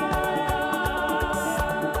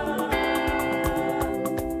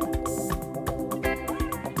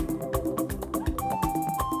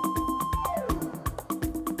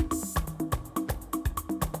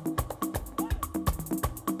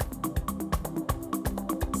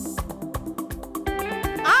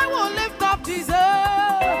 I will lift up Jesus.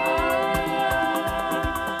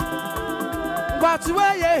 But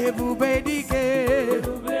where you bedike,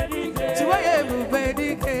 to where you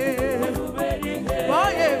bedike,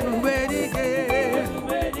 why you bedike,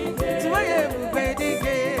 to where you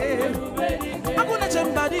bedike. I'm gonna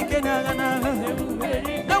somebody can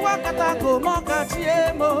the Wakatako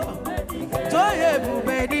Mokachiemo, to you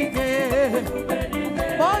bedike,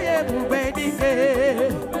 why you bedike,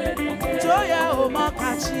 Joya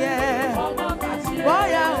Omakachie,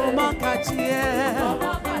 Waya Omakachie.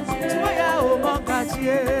 Tuwaya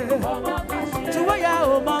Omakachie, Tuwaya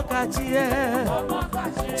Omakachie,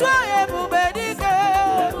 Tuwaya Bubedike,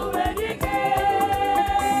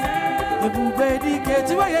 Bubedike,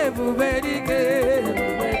 Tuwaya Bubedike,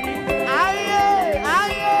 aye,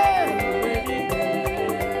 aye.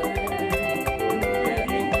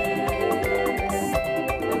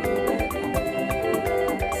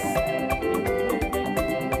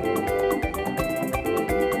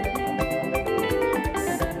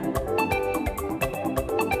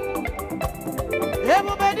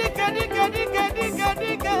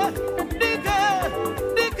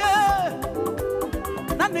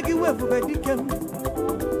 Nanegi webu bedike,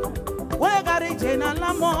 we gari jena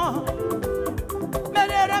lamo,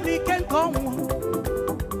 merera mi ken konwo,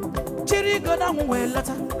 chiri goda mu we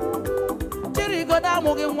lata, chiri goda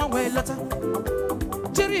mu ge nwa we lata,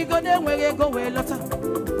 chiri goda we go we lata,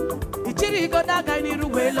 chiri goda ga ni ru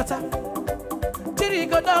we lata, chiri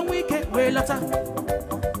goda wike we lata,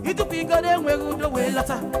 itupi goda we udo we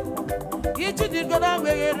lata. You did go down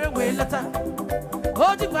way later.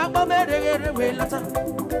 Oji Papa Mary way later.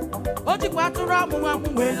 Oji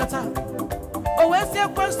Quaturamu way later. Oh, where's your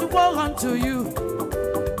quest to walk unto you?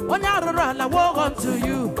 When I walk unto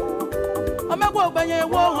you. I'm a walk by a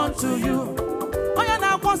walk unto you. Oh, you're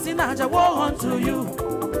now once I walk unto you.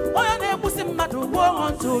 Oh, your name was in matter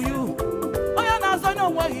walk unto you. Oh, you're now so no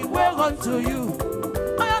way he walk unto you.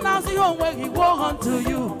 Oh, you're now see your way he walk unto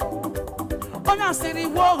you. Oh, now city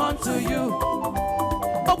walk unto you.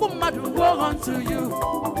 Oh, mother walk unto you.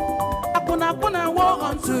 Apuna walk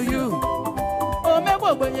unto you. Oh, me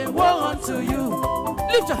walk unto you.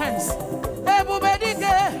 Lift your hands. Everybody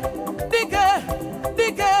dike, dike,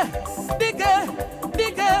 dike, dike,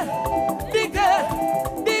 dike, dike,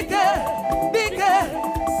 dike, dike,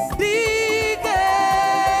 dike.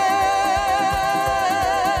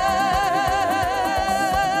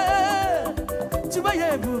 Chibaye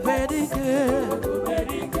everybody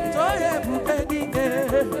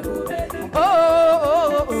oh,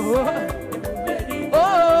 oh, oh, oh,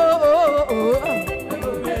 oh, oh,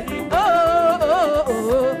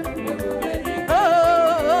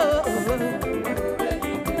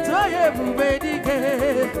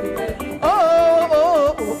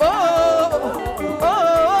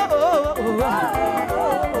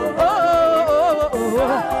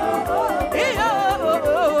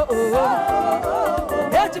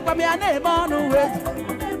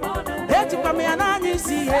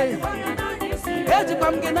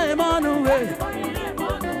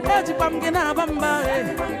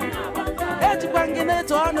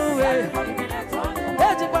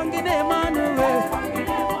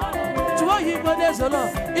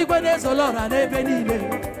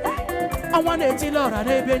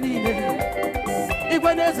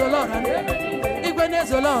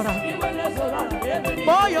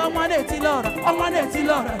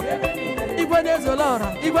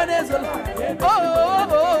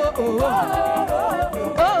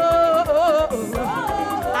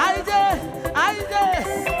 I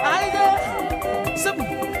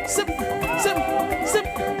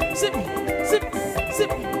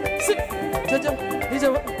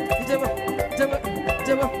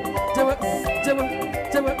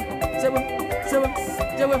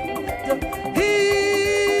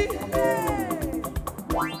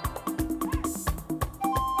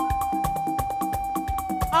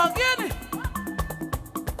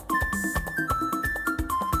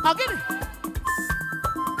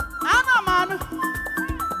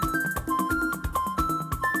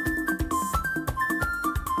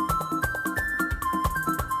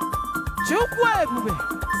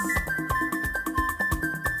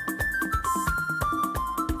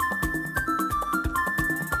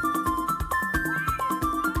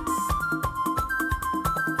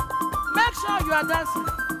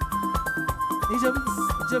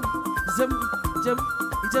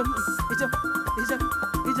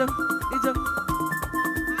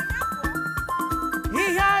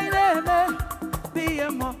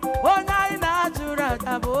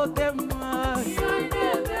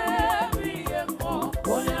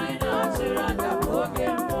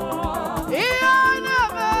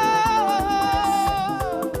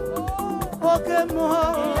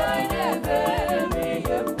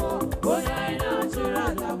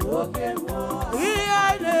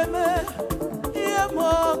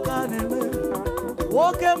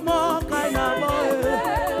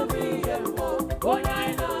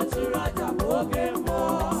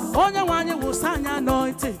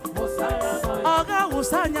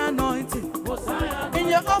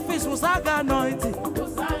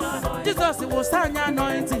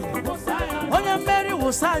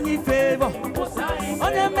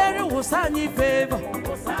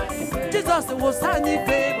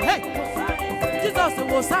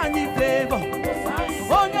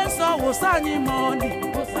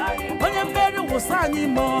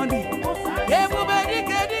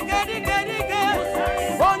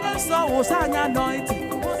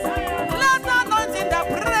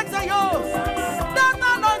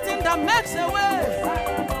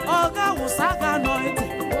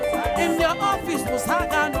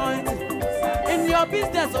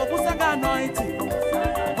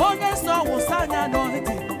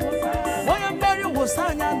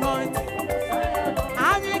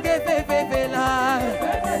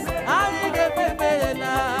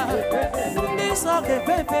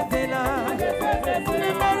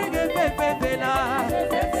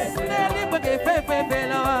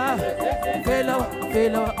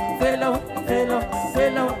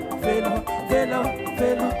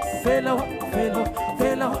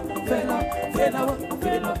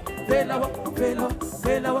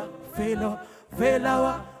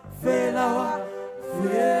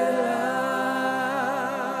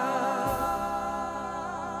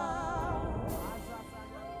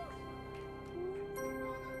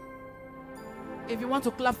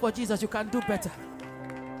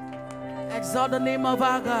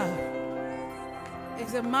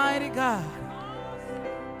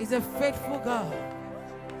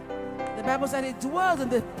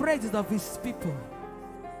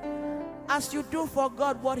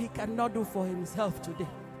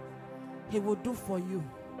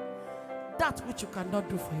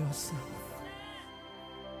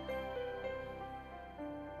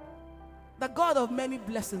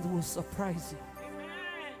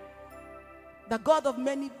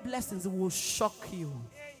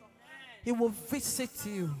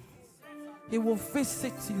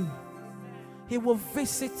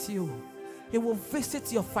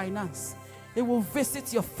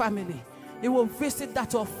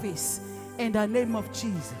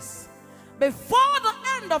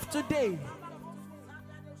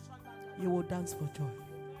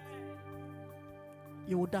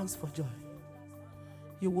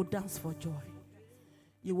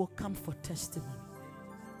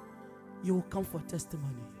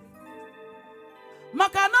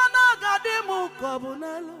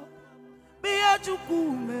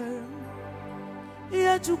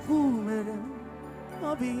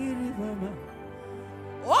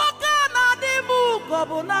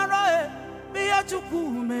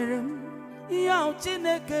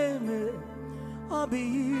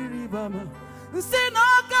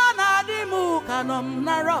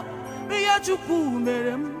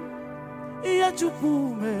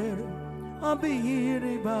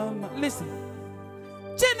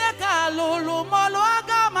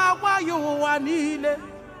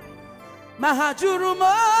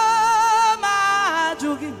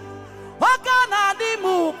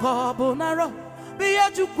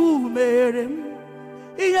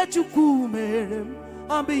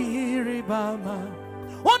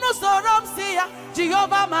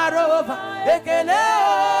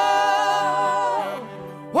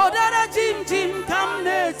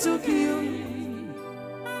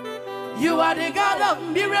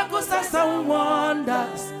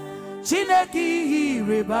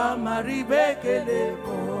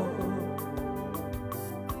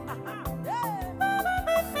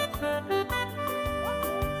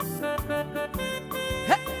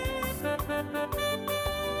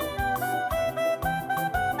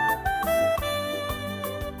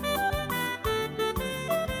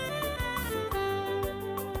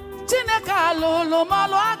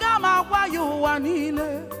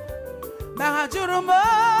mahajuru mo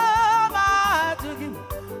majugi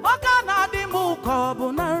okana di mu ko bu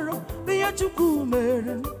naro iye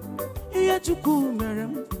chukwu mere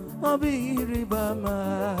obi ribama.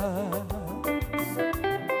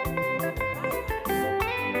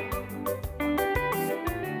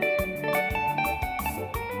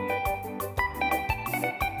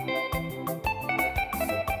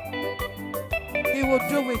 He will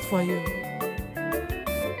do it for you.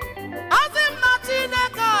 Azim natine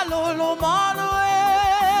kalulu malu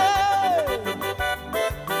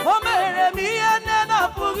o mere mi ene na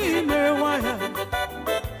pugi merwaya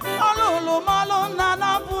alulu malu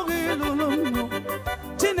na pugi lulu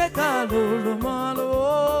tine kalulu malu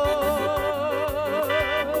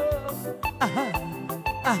aha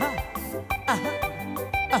aha aha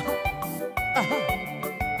aha aha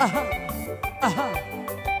aha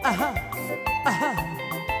aha aha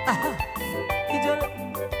aha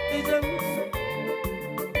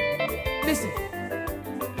listen.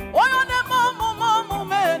 Oyone momu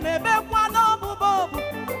mene be kwa no bubobu.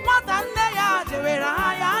 Nwata nne ya jewere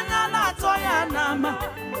anya anya na to ya na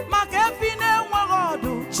maka efine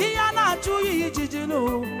nwagodu chi ya na achu ijiji no.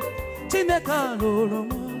 Chineke lolo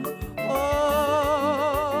mo.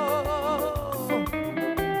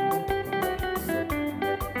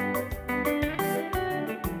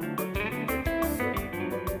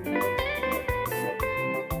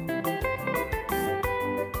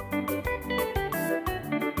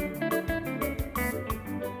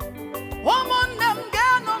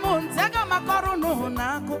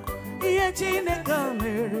 Chineke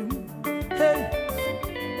mere hey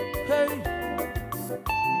hey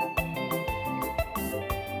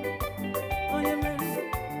onye mere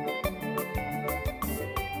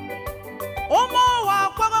ụmụ wa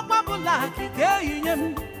kwagwabụla akike yinye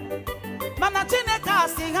m mana Chineke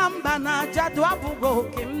asị ha mba na jadu abụghị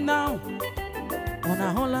oke m na ọ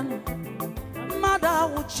na-ahụla mmadụ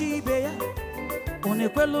awụchi ibe ya ọ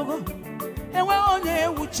na-ekwelugo enwe onye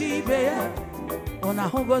ewuchi ibe ya ọ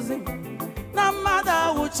na-ahụgozi na mmadụ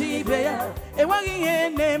awụchi ibe ya enweghị ihe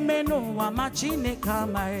na-eme n'ụwa ma Chineke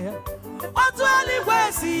amaghị ya. Otu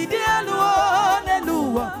eluigwe si dị elu n'elu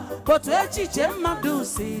ụwa otu echiche mmadụ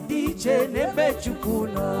si dị iche n'ebe Chukwu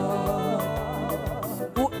nọ.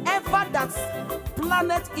 Whoever that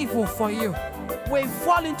planet evil for you will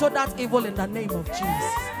fall into that evil in the name of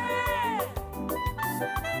Jesus.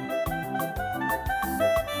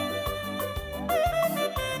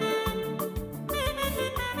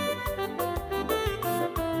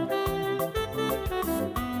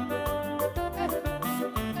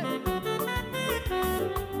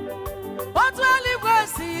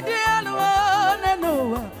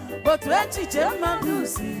 But when she tell my blue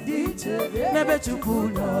CD, never to pull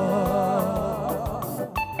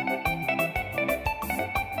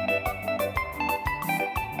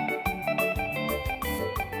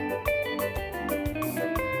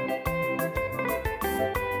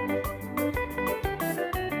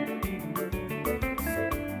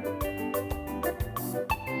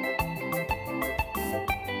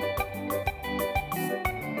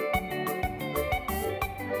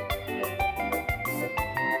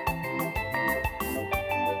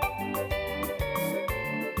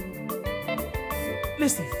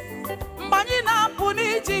listen. Mbani na puni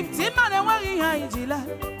Egypt, imane wagi ha ijila.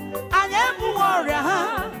 Anye bu warrior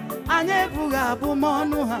ha, anye bu gabu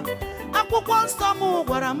monu ha. Akwụkwọ nsọ m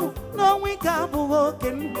gwara m na onwe ka abụghị oke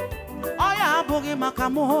m. Ọ ya abụghị maka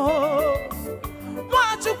m.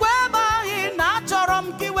 Nwachukwu ebe ahụ na achọrọ m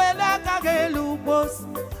ka iwere aka gị elu gbosi.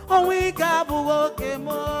 Onwe ka abụghị oke m.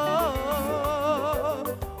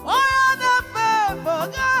 Onye na-efe efe ọ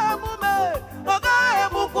gaghị emume, ọ gaghị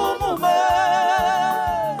ebukwa omume.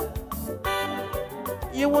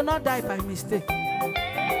 You will not die by mistake.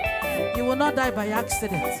 You will not die by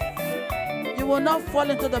accident. You will not fall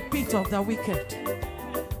into the pit of the wicked.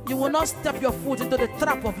 You will not step your foot into the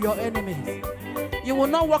trap of your enemies. You will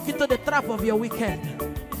not walk into the trap of your wicked.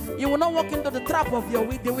 You will not walk into the trap of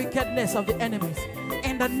the wickedness of the enemies.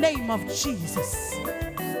 In the name of Jesus.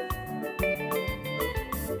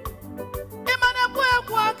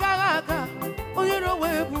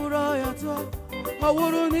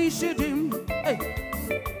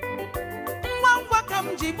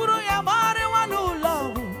 Jiburu ya mare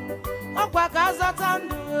wanulo okwa kazata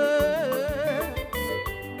ndu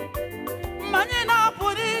manye na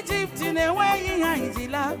puri Egypt na-enweghị ha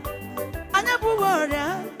ijila anya bụ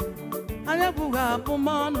ọrịa anya bụ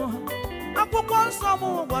abụmọnụ akwụkwọ nsọ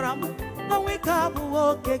m gwara m na nwike abụghị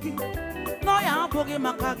oke gị na ya abụghị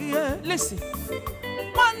maka gị. Listen,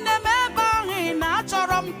 nwanne m ebe ahụ na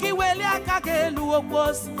achọrọ m ka iweli aka gị elu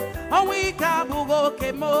was a week ago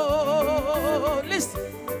came. Listen.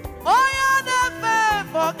 Oh, yeah, never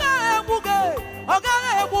forget Muge.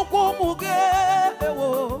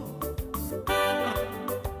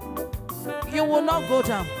 You will not go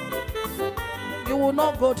down. You will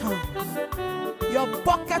not go down. Your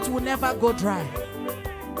pocket will never go dry.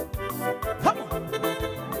 Come on.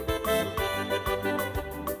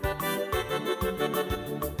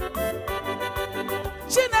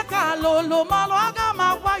 Chineka lolo malo aga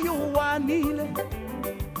mawa yuwa nile.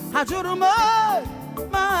 Hajurume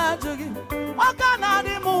ma ajugi. Oga na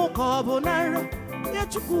di mu kobu naira. Ye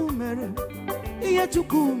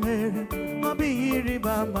chukumere. Mabiri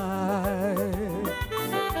bama.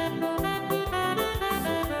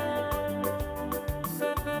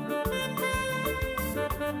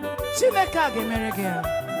 Chineka gemere gea.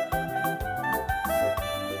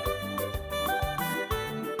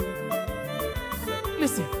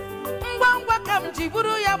 Listen. Mbangwa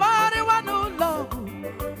kamjiburu ya bare wanu logu.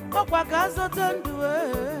 Okwa kazo tandue.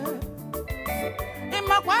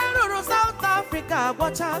 Imakwairuru South Africa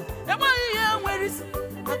watcha. Emwa iye nwerisi.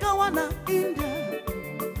 Agawana India.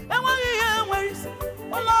 Emwa iye nwerisi.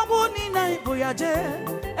 Ologu nina iboyaje.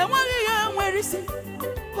 Emwa iye nwerisi.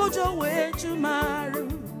 Ojo we chumaru.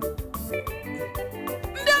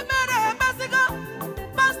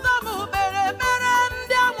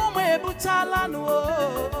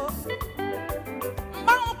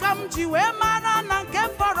 Ji we mara na nke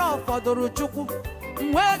fọrọ fọdụrụ Chukwu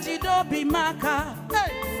mwe jido bi maka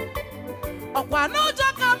ọkwa n'ụjọ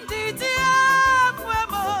ka m ji tie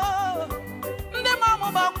fuemo ndị mamụ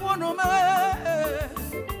bakwunu me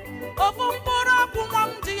ofu mkpụrụ akwụ nwa m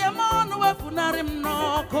ji eme ọnụ wefunarị m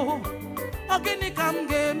n'ọkụ ọ gịnị ka m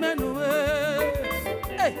ga-emenu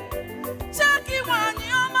cheki nwanyị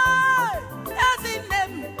ọma ezinne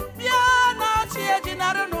m bịa n'ọchị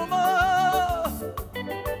ejinarị n'ụmụ.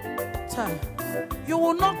 You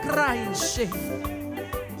will not cry in shame.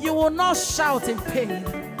 You will not shout in pain.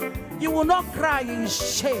 You will not cry in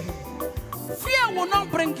shame. Fear will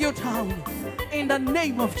not bring you down in the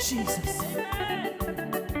name of Jesus.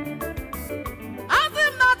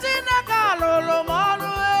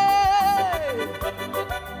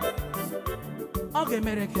 Okay,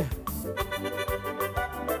 America.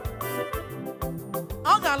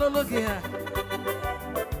 Okay,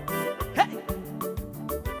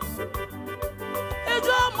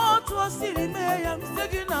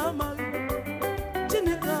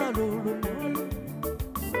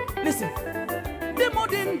 listen, the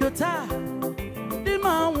modern dota, the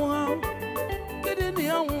man wow, get in the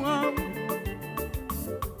wow,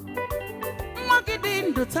 market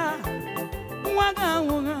in dota, waga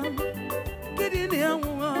wow, get in the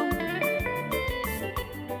wow,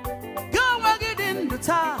 go get in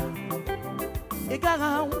dota, a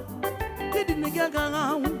gaga, get in the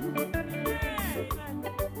gaga.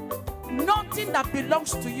 Nothing that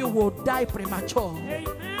belongs to you will die premature. Amen.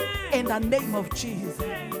 In the name of Jesus.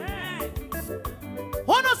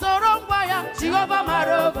 Ono sorong waya Jehovah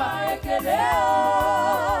maroba ekeleo.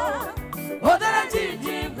 Odere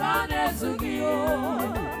jinjim kane sugio.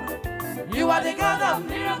 You are the God of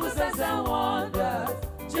miracles and wonders.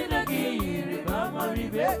 Chinyeere udoma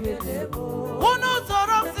ribekelebo. Ono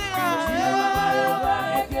sorong siya Jehovah maroba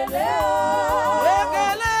ekeleo.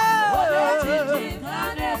 Odere jinjim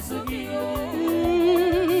kane sugio.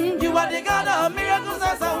 You are the God of miracles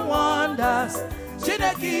and wonders.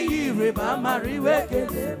 Chinyeere udoma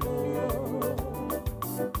ribekelebo.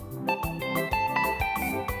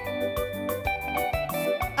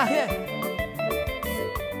 Ahe.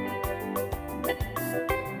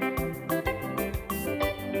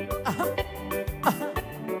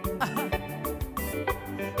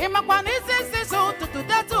 Imakwanisi sisu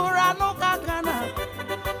tutudetura nuka kana.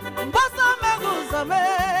 Mbasa meguzame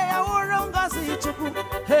ya urongozi Chukwu.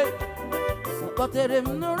 Hey. Obatere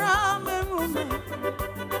mnura memuna.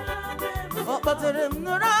 Obatere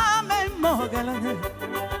mnura memogalane.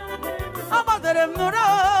 Obatere mnura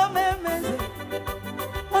memeze.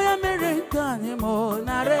 Oya merekani mo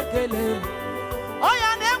narekele.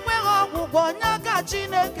 Oya nekwe ogwugwo nyaka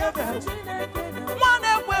Chineke bịara. Nwa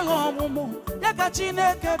nekwe ọmụmụ nyaka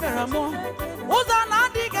Chineke bịara mụ. Ụzọ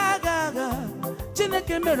na-adịghị aga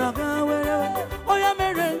Chineke mere ọga were. Oya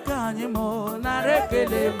merekani mo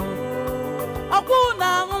narekele mo. Ọkwụ na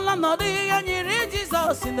ahụla nọdụ ihe nyere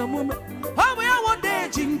Jizọs n'omume. Ọ bụ ya wode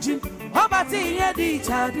jinjin. Ọ bata ihe dị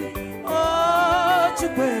iche adị. O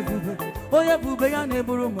Chukwu ebube. Onye bube ya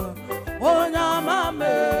na-eburu m. Onye ọma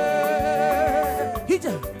mee.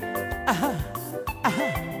 Hija. Aha. Aha.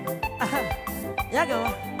 Aha. Ya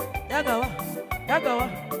gawa. Ya gawa. Ya gawa.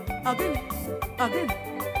 Again. Again.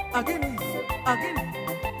 again,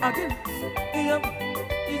 idom,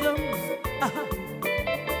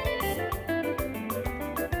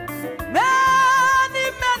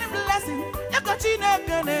 many blessings, you got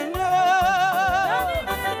Chineke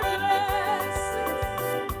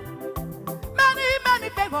many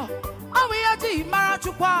favor, oh we are the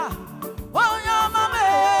Marachukwa, oh your mama,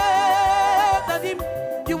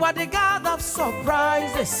 you are the God of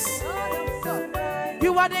surprises.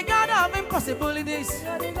 You are the God of impossibilities.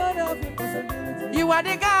 You are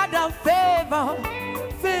the God of favor.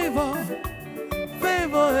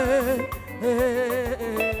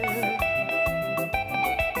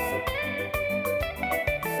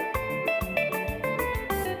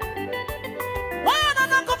 One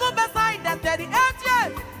and a couple beside that 38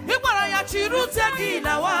 years. You are a chiruti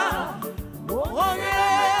now. Oh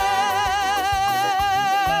yeah.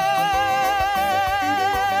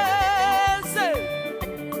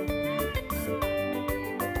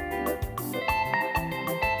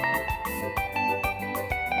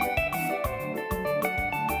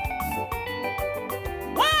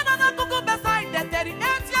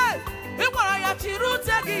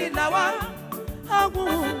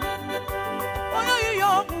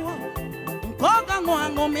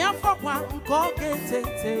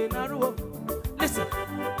 Listen,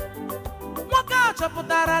 what catch up with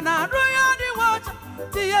that? Na royal the watch,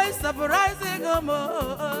 tia surprising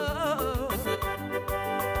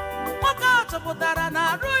what catch up with that?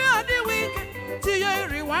 Na royal the week, tia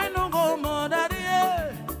rewind no more that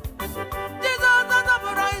year. Jesus is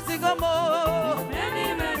surprising many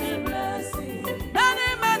blessings,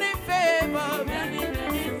 many favor, many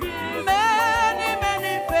favor,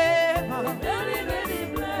 many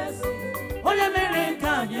blessings. Oh, you may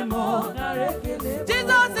can you more?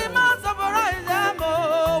 Jesus is my surprise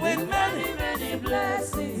with many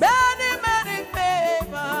blessings, many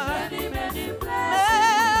favor,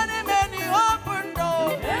 many open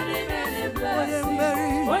doors, many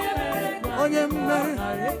blessings. Oh, you may.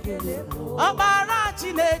 Obara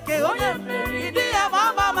Chineke, oh yeah, idiya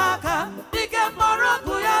mama maka, dike moro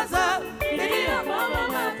kuyaza, idiya mama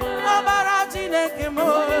maka. Obara Chineke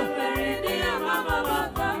mo, idiya mama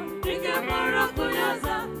maka, dike moro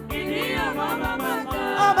kuyaza, idiya mama maka.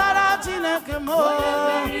 Obara Chineke mo,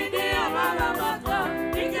 idiya mama maka,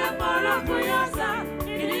 dike moro kuyaza,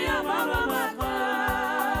 idiya mama maka.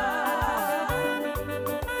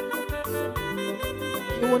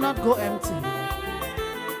 You will not go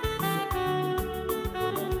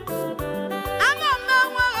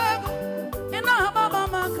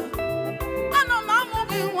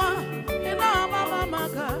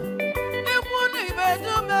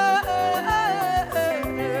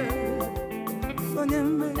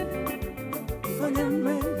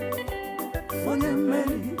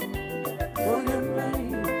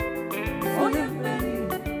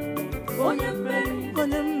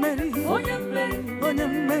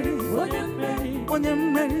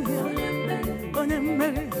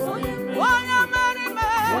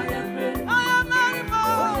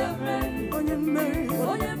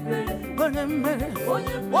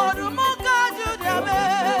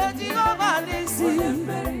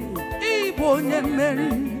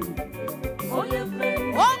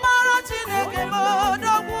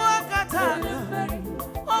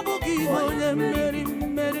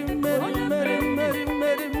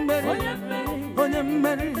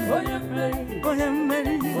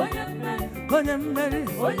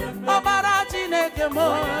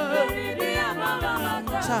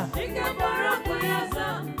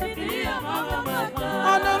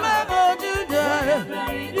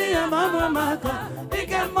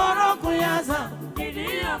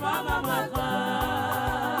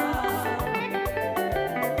empty.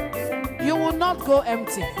 You will not go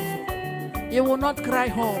empty. You will not cry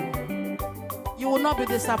home. You will not be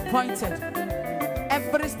disappointed.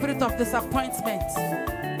 Every spirit of disappointment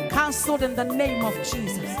cancelled in the name of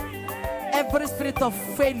Jesus. Every spirit of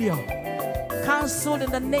failure cancelled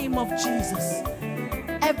in the name of Jesus.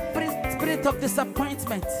 Every spirit of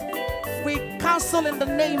disappointment we cancel in the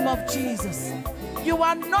name of Jesus. You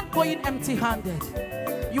are not going empty-handed.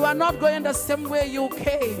 You are not going the same way you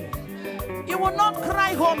came. You will not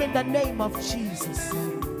cry home in the name of Jesus.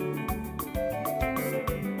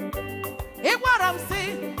 Hear what I'm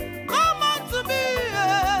saying? Come unto me,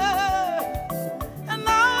 and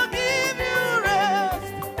I'll give you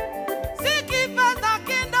rest. Seek ye first the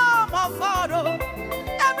kingdom of God.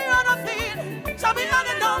 Every other thing shall be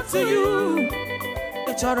added unto you.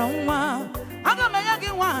 It's your own one. I'm going to make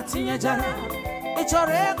you want to your jar. It's your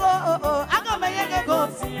ego. I'm going to make you go.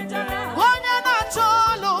 When you're not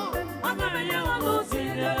solo, I'm going to make you go.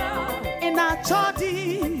 In a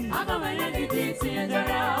chodi, I'm going to make you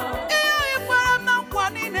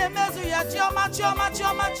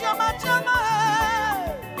Chioma, Chioma, Chioma.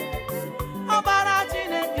 Obara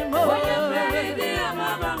Chineke mo.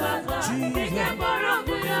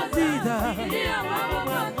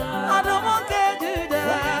 I don't want to do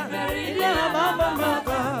that.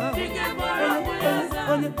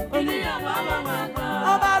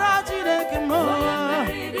 Obara Chineke mo.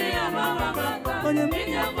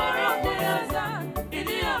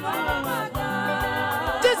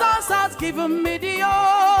 Jesus has given me the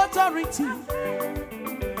authority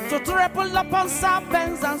to trample upon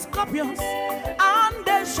serpents and scorpions, and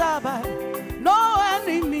they shall by no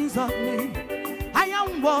enemies of me. I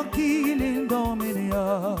am walking in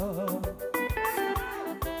dominion.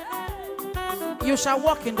 You shall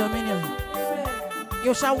walk in dominion.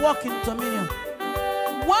 You shall walk in dominion.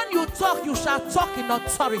 When you talk, you shall talk in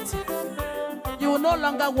authority. You will no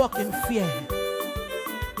longer walk in fear.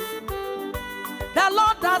 The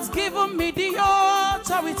Lord has given me the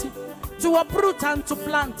authority to uproot and to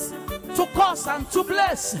plant, to curse and to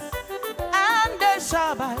bless, and they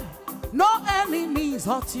shall by no enemies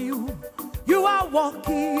hurt you. You are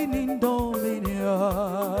walking in dominion.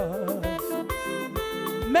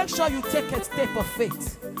 Make sure you take a step of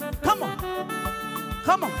faith. Come on.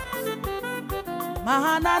 Come on.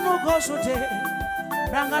 Mahananu goshute.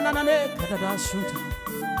 Rangananane kadadashute.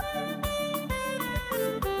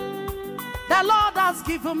 The Lord has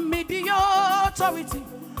given me the authority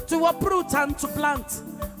to uproot and to plant,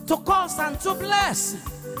 to curse and to bless,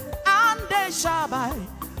 and they shall by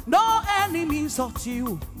no enemies hurt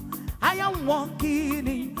you. I am walking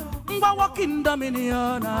in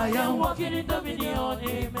dominion. I am walking in dominion.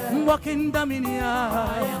 Amen. Walking dominion.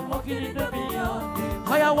 I am walking in dominion.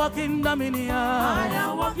 I am walking dominion. I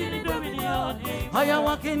am walking in dominion. I am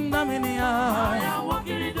walking dominion. I am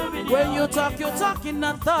walking in dominion. When you talk in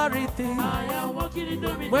authority. I am walking in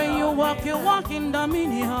dominion. When you walk in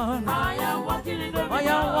dominion. I am walking in dominion. I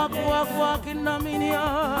am walking dominion.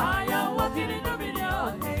 I am walking in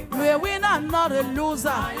dominion. We're winner, not a loser.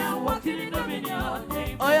 I am walking in dominion.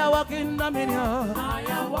 I am walking dominion. I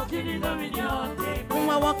am walking in dominion. I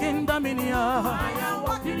am walking dominion. I am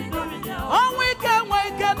walking in dominion. Oh, we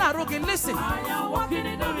can Arugi, listen. I am walking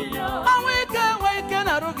in dominion. Oh, we can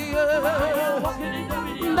Arugi. I am walking in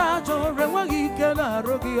dominion. Najore wagi can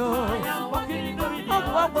Arugi. I am walking in dominion. Oh,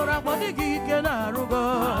 Wabora Wadigi can Arugo.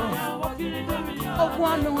 I am walking in dominion. Oh,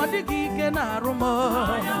 one Wadigi can Arumo.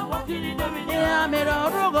 I am walking in dominion. Yeah, made a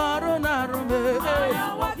Rugo Narume. I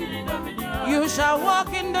am walking in dominion. You shall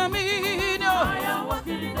walk in dominion. I am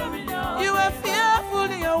walking in dominion. You are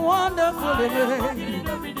fearfully and wonderfully made.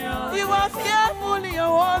 You are fearfully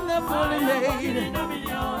and wonderfully made.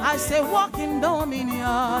 I say walk in dominion.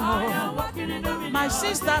 My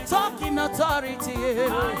sister talk in authority. I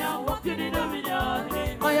am walking in dominion.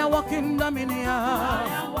 I am walking dominion.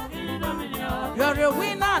 You're a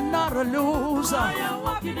winner, not a loser.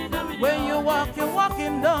 When you walk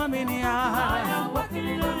in dominion.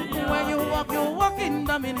 When you walk in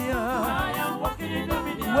dominion.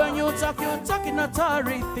 When you talk in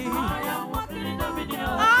authority.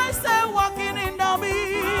 I say walking in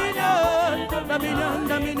dominion. Dominion,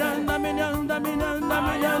 dominion, dominion, dominion,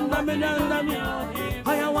 dominion, dominion, dominion. I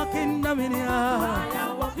am walking dominion. I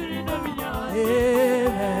am walking in dominion.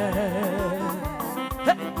 Amen.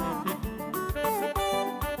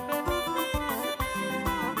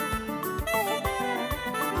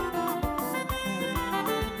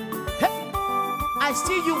 I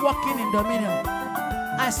see you walking in dominion.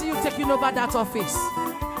 I see you taking over that office.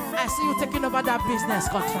 I see you taking over that business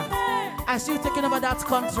contract. I see you taking over that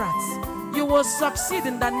contract. You will succeed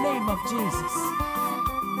in the name of Jesus.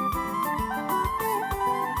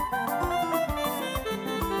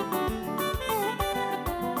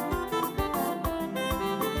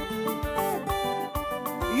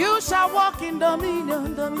 You shall walk in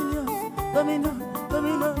dominion, dominion, dominion,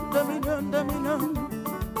 dominion, dominion, dominion.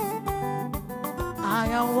 I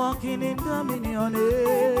am walking in dominion,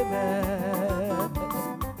 amen.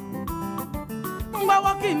 I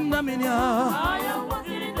walk in dominion. I am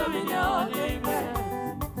walking in dominion, amen.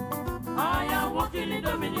 I am walking in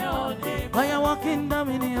dominion, amen. I am walking in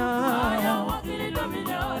dominion. I am walking in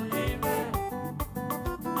dominion, amen.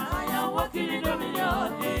 I am walking in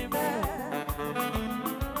dominion, amen.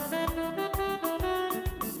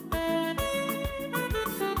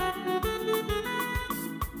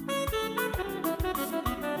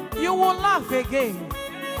 You will laugh again.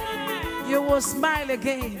 You will smile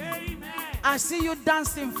again. I see you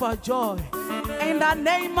dancing for joy. In the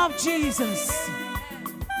name of Jesus.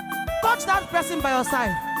 Touch that person by your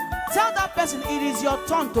side. Tell that person it is your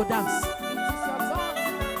turn to dance.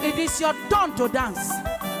 It is your turn to dance.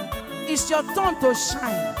 It's your turn to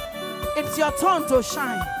shine. It's your turn to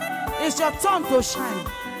shine. It's your turn to shine.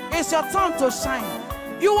 It's your turn to shine.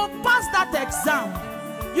 You will pass that exam.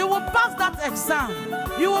 You will pass that exam.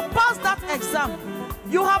 You will pass that exam.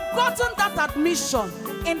 You have gotten that admission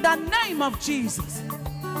in the name of Jesus.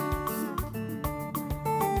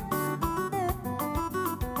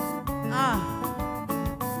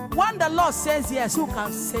 When the Lord says yes, who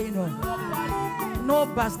can say no? No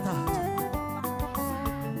bastard.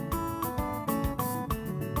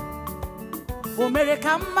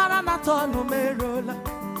 America Maranato no merola.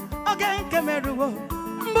 Again Cameroon.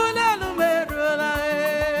 Mbulelu merola.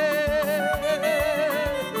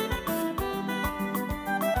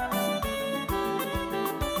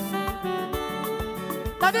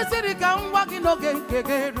 Tadi sirika mwagi no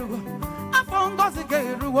genkegeru. Afongozi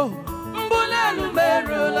geru. Mbulelu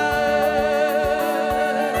merola.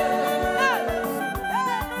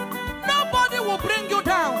 Nobody will bring you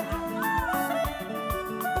down.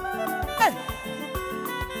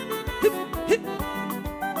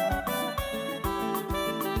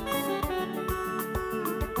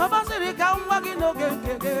 Papa sirika mwagi no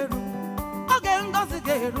genkegeru. Ogen gozi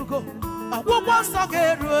geru go. Awuwa so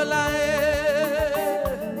geru la.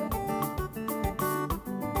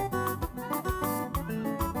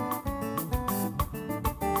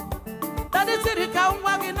 Tadi sirika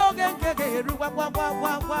mwagi no genkegeru wa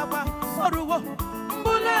oruwo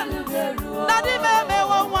mbulelu geru. Tadi meme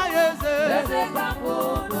wo nwa yeze. Eze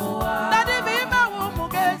kambo no wa. Tadi meme wo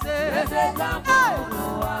mugeze. Eze kambo no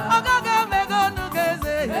wa. Ogaga mego no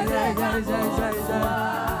geze. Eze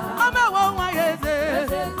ame wo nwa yeze.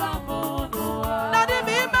 Eze kambo no wa. Tadi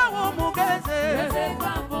meme wo mugeze. Eze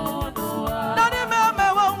kambo no wa. Tadi meme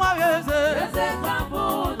wo nwa yeze. Eze kambo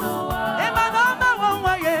no wa. Imana me wo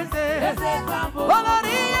nwa yeze. Eze kambo.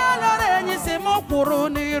 Oloriya lore nyisi mu kuru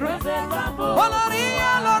niru. Eze kambo.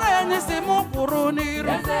 Oloriya lore nyisi mu kuru niru.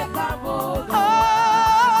 Eze kambo.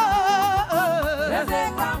 Eze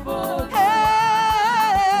kambo.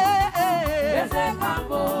 Eze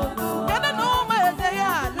kambo. Kene nume eze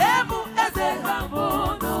ya lebu eze kambo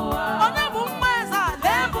noa. One bu mweza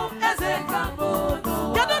lebu eze kambo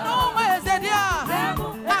noa. Kene nume eze dia lebu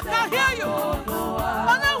I can hear you.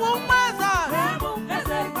 One bu mweza lebu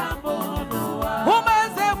eze kambo noa.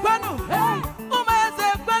 Umeze kwenu, umeze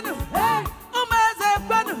kwenu, umeze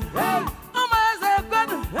kwenu, umeze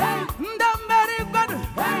kwenu, ndamberi kwenu,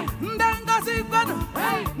 ndangazi kwenu,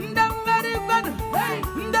 ndamberi kwenu,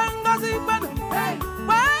 ndangazi kwenu.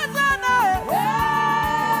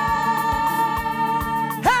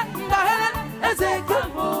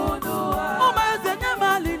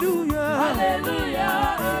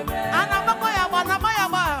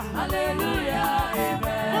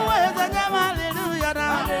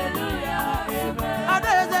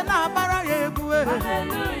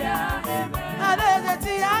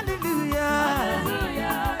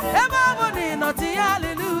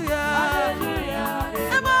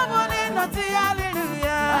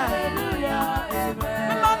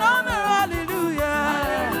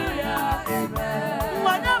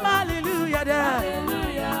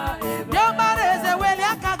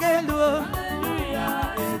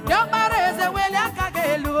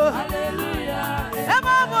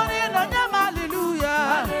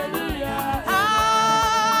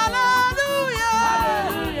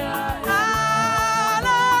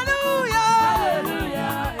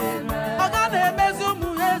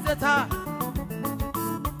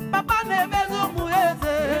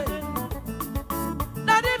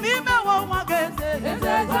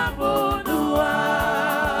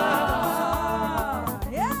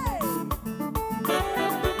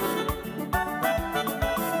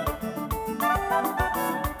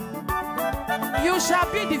 You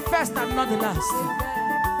shall be the first and not the last.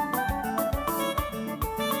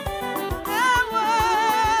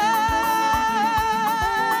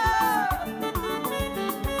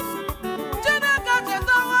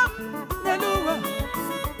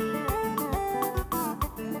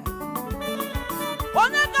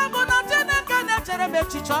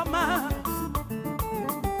 Chichoma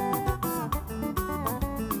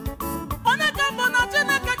Ona kambona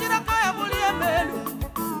tena kajira kaya bulie melu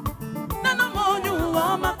Nano monyu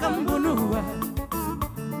wa makambunuwa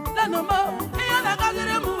Lano mo iya na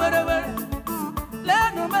gazire mu were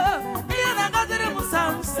Lano mo iya na gazire mu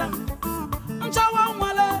samsa Mchawa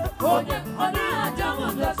mwala Oye ona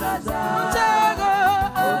ajamu jazaza Mchago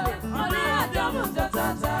Oye ona ajamu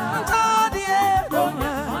jazaza Mchadie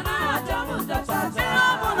Ona ajamu jazaza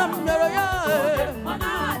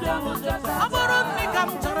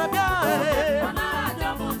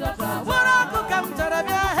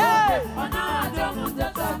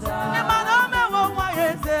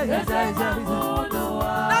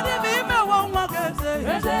Let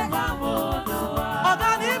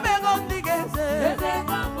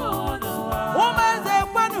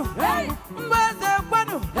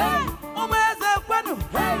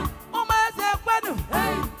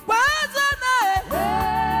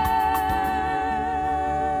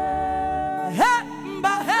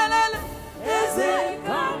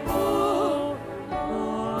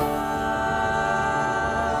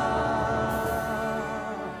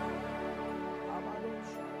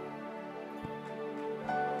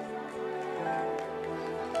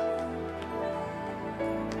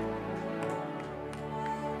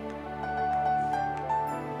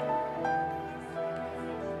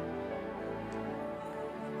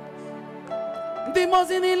The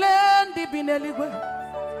most in the land, the Bineligwe.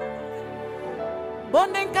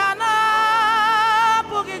 Bondinkana,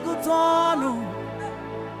 Pugi Gutonu.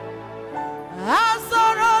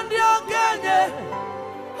 Asarondi Ogenye,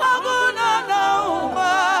 Aguna Nauma,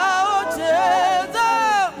 Ocheza,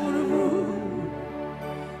 Uru.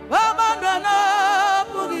 Babandana,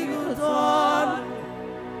 Pugi Gutonu.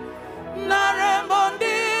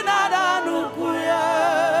 Narembondi Nadanukuya.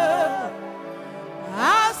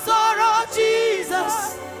 Asoro Jesus,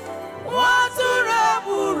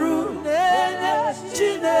 Waturaburu, Nene,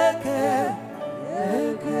 Chineke,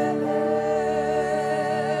 Ekele.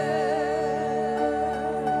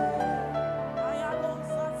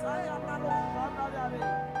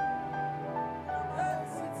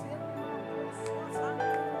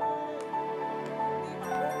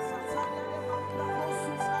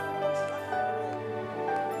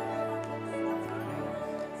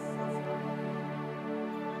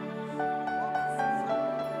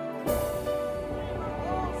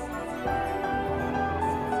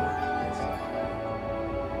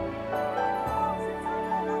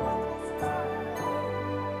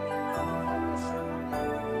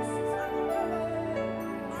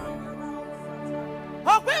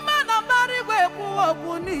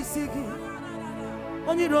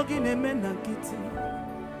 Onye rogi na-eme na nkịtị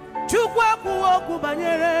Chukwu ekwughị okwu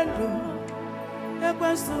banyere ndụ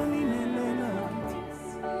ekwensu niile na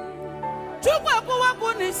Chukwu ekwughị okwu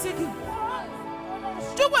n'isi gị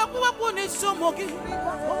Chukwu ekwughị okwu n'isi ụmụ gị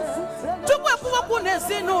Chukwu ekwughị okwu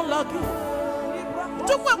n'ezinụlọ gị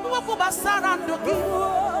Chukwu ekwughị okwu gbasara ndụ gị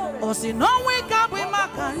o si n'ọnwụ ike abụghị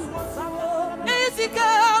maka anyị isi ike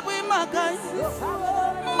abụghị maka anyị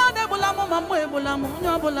mmadụ egbula m ma mụ egbula m onye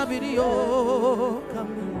ọbụla biri ya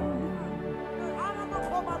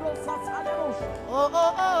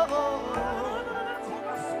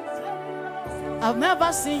I've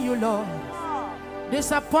never seen you, Lord,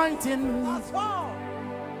 disappointing me.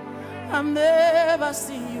 I've never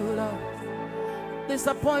seen you, Lord,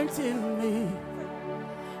 disappointing me.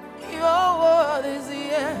 Your word is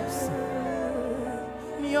yes.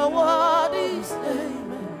 Your word is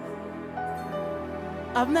amen.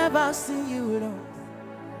 I've never seen you, Lord,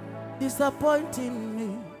 disappointing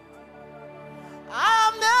me.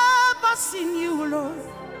 I've never seen you, Lord,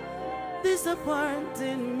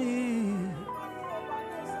 disappointing me.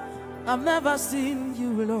 I've never seen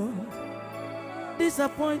you, Lord,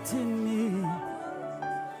 disappointing me.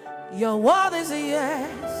 Your word is a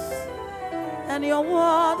yes, and your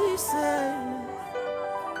word is amen.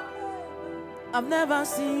 I've never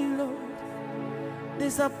seen you, Lord,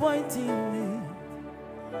 disappointing me.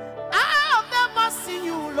 I've never seen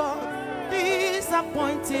you, Lord,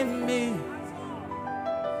 disappointing me.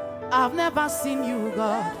 I've never seen you,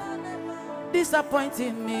 God,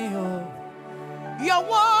 disappointing me. Oh. Your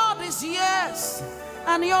word is yes,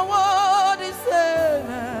 and your word is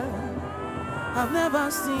amen. I've never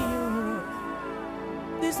seen you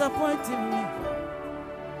disappointing me.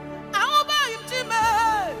 I'll buy him to me.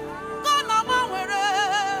 Gonna where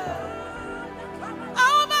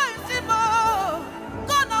I'll buy him to me.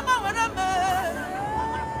 Gonna where me.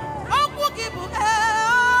 I'll give you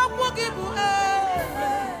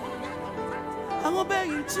I'll buy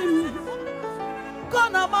him to me.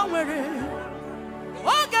 Gonna where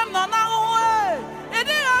oh, get no way. It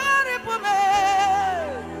is a hurry for me.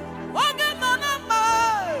 Oh, get no number.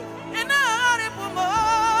 In a hurry for me.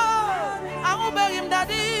 I will beg him,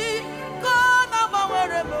 Daddy. Go number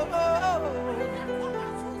wherever.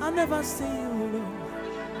 I never see you,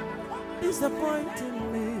 Lord, disappointing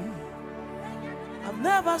me. I've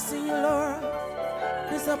never seen you, Lord,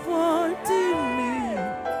 disappointing me.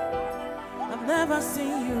 I've never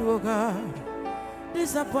seen you, oh God,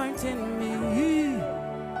 disappointing me.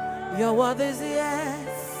 Your word is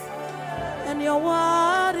yes, and your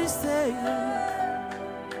word is amen.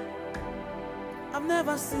 I've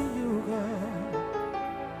never seen you, God.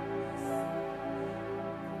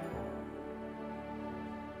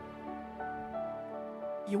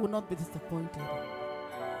 You will not be disappointed.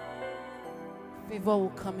 Favor will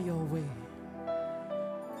come your way.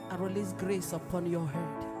 I release grace upon your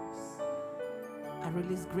head. I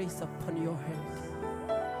release grace upon your head.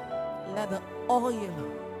 Let the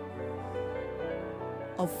oil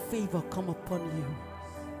of favor come upon you.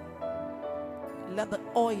 Let the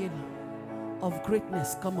oil of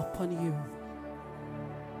greatness come upon you.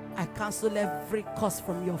 I cancel every curse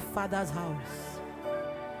from your father's house.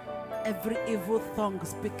 Every evil tongue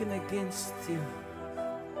speaking against you.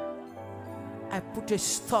 I put a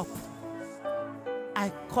stop.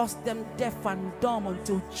 I cause them deaf and dumb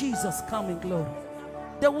until Jesus come in glory.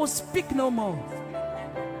 They will speak no more.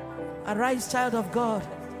 Arise, child of God.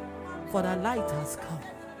 for the light has come.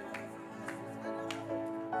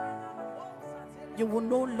 You will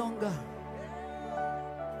no longer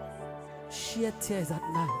shed tears at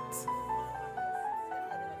night.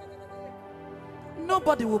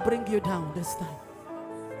 Nobody will bring you down this time.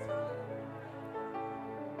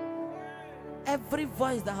 Every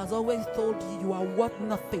voice that has always told you you are worth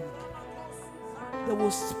nothing, they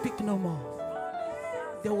will speak no more.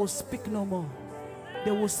 They will speak no more.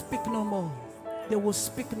 They will speak no more. They will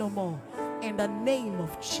speak no more. In the name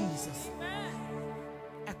of Jesus,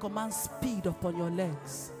 I command speed upon your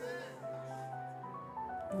legs.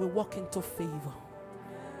 You will walk into favor.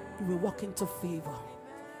 You will walk into favor.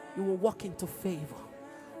 You will walk into favor.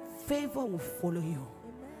 Favor will follow you.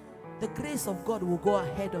 The grace of God will go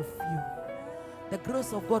ahead of you. The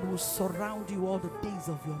grace of God will surround you all the days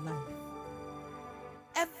of your life.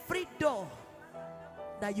 Every door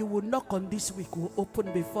that you will knock on this week will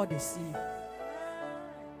open before they see you.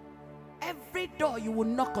 Every door you will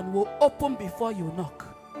knock on will open before you knock.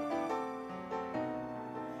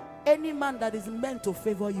 Any man that is meant to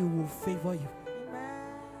favor you will favor you.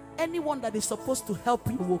 Anyone that is supposed to help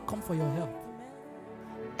you will come for your help.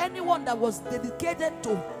 Anyone that was dedicated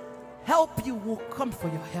to help you will come for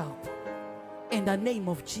your help. In the name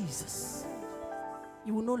of Jesus,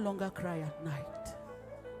 you will no longer cry at night.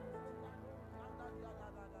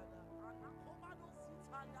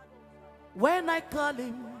 When I call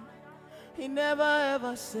him, he never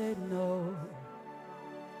ever said no.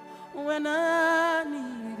 When I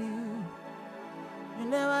need you, you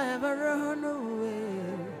never ever run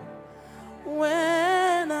away.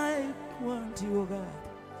 When I want you,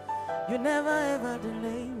 God, you never ever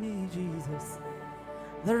delay me, Jesus.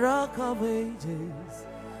 The rock of ages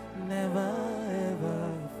never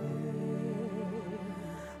ever fail.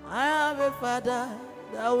 I have a Father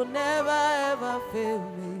that will never ever fail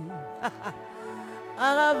me.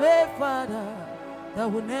 I have a Father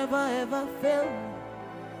that will never ever fail me.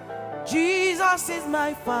 Jesus is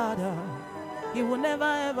my Father. He will never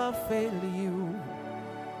ever fail you.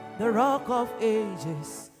 The rock of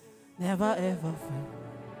ages never ever fail.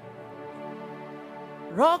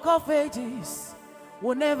 Rock of ages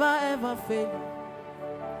will never ever fail.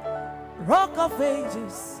 Rock of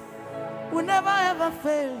ages will never ever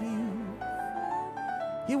fail you.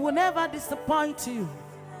 He will never disappoint you.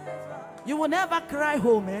 You will never cry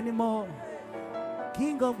home anymore.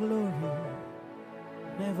 King of glory,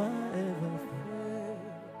 never ever fail.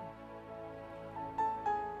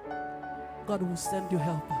 God will send you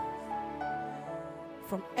helper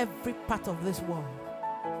from every part of this world.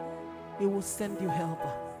 He will send you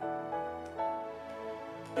helper.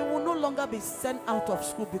 You will no longer be sent out of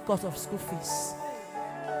school because of school fees.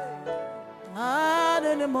 Not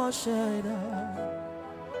anymore, Shadow.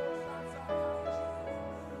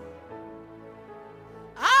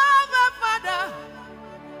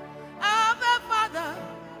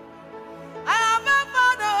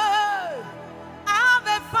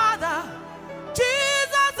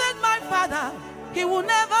 He will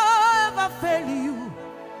never ever fail you.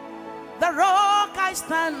 The rock I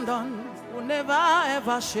stand on will never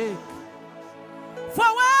ever shake. For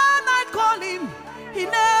when I call him, he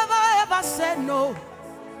never ever said no.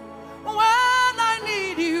 When I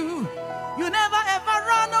need you, you never ever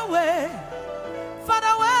run away.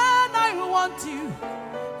 Father, when I want you,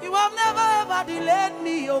 you have never ever delayed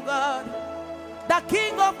me, oh God. The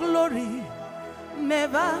King of glory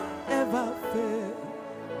never ever fail.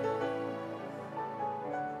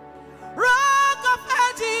 Rock of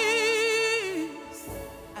ages,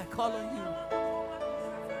 I call on you.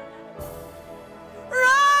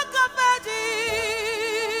 Rock of ages,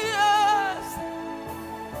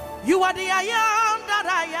 you are the I am that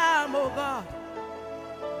I am, oh God.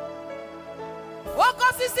 Oh,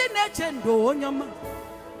 God, is in nature, do on your man.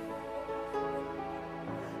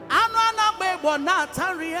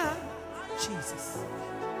 Jesus.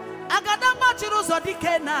 I got a match of the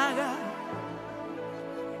Kenaga.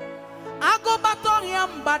 I go back on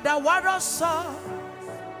him, but the water saw.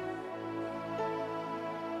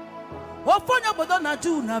 What for your Madonna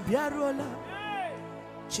Juna Biarola?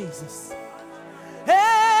 Jesus.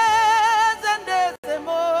 And there's the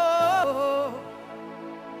more.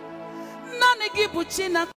 None give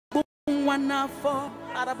Buchina one for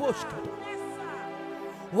Arabushka.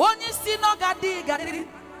 One you see no gadi.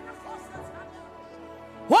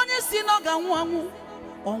 One you see no gawamu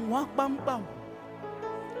on walk bam bam.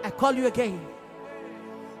 I call you again.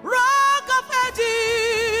 Rock of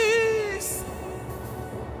ages.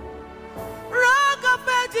 Rock of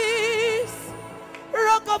ages.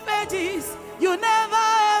 Rock of ages. You never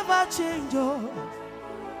ever change. Oh.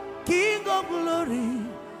 King of glory.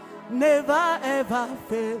 Never ever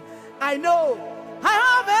fail. I know I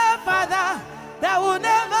have a Father that will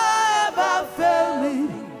never ever fail me.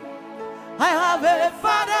 I have a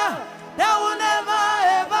Father that will never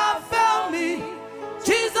ever fail me.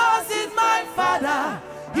 Jesus is my Father.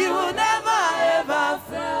 He will never ever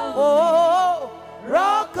fail me. Oh,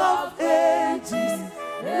 Rock of Ages,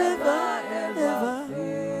 never ever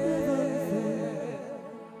fail.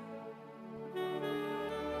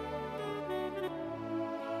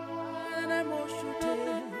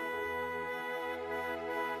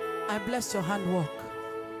 I bless your handwork.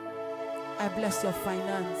 I bless your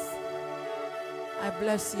finance. I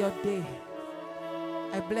bless your day.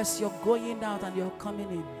 I bless your going out and your coming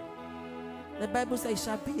in. The Bible says it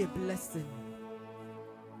shall be a blessing.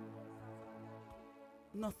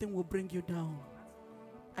 Nothing will bring you down.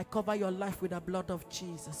 I cover your life with the blood of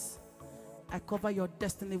Jesus. I cover your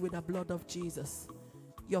destiny with the blood of Jesus.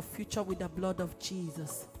 Your future with the blood of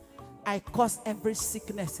Jesus. I cause every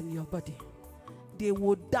sickness in your body. They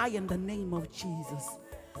will die in the name of Jesus.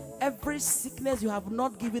 Every sickness you have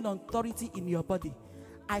not given authority in your body,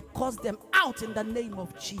 I cause them out in the name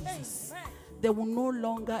of Jesus. They will no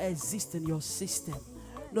longer exist in your system.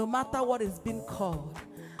 No matter what is being called.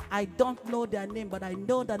 I don't know their name, but I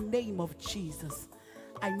know the name of Jesus.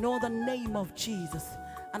 I know the name of Jesus.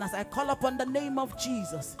 And as I call upon the name of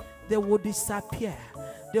Jesus, they will disappear.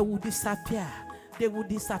 They will disappear. They will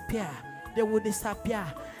disappear. They will disappear.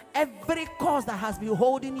 Every cause that has been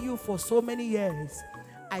holding you for so many years,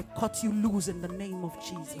 I cut you loose in the name of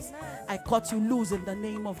Jesus. I cut you loose in the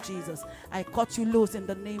name of Jesus. I cut you loose in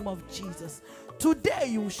the name of Jesus. Today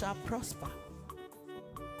you shall prosper.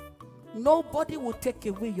 Nobody will take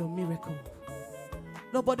away your miracle.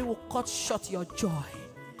 Nobody will cut short your joy.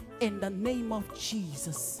 In the name of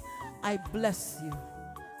Jesus, I bless you.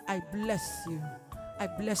 I bless you. I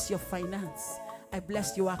bless your finance. I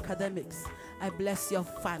bless your academics. I bless your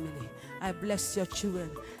family. I bless your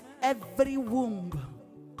children. Every womb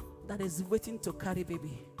that is waiting to carry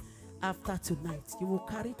baby, after tonight, you will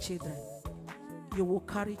carry children. You will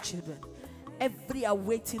carry children. Every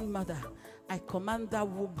awaiting mother, I command that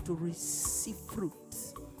womb to receive fruit.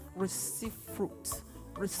 Receive fruit.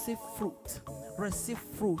 Receive fruit. Receive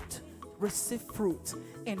fruit. Receive fruit.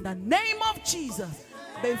 In the name of Jesus,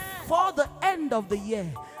 before the end of the year,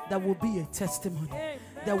 there will be a testimony.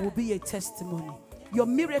 There will be a testimony. Your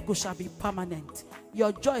miracle shall be permanent.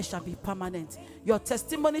 Your joy shall be permanent. Your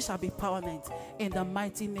testimony shall be permanent. In the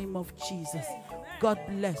mighty name of Jesus. God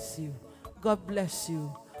bless you. God bless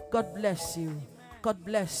you. God bless you. God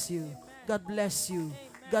bless you. God bless you.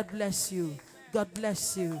 God bless you. God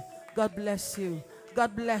bless you. God bless you.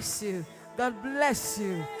 God bless you. God bless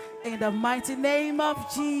you. In the mighty name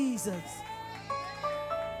of Jesus.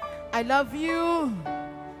 I love you,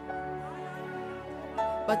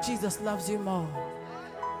 but Jesus loves you more.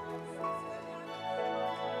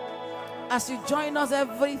 As you join us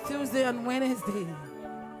every Tuesday and Wednesday,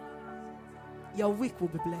 your week will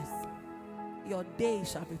be blessed. Your day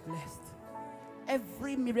shall be blessed.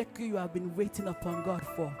 Every miracle you have been waiting upon God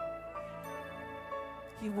for,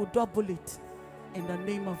 He will double it in the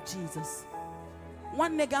name of Jesus.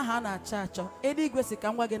 One nigga hana church,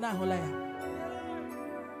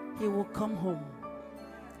 he will come home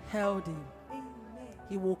healthy.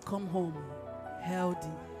 He will come home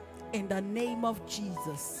healthy in the name of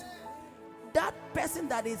Jesus. That person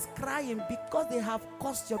that is crying because they have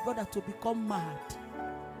caused your brother to become mad,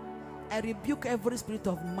 I rebuke every spirit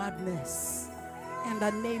of madness in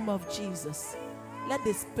the name of Jesus. Let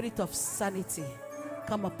the spirit of sanity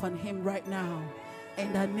come upon him right now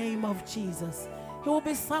in the name of Jesus. He will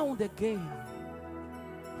be sound again.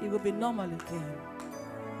 He will be normal again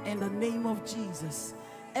in the name of Jesus.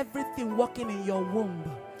 Everything working in your womb,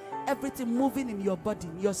 everything moving in your body,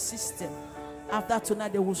 in your system, after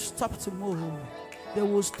tonight they will stop to move. They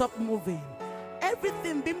will stop moving.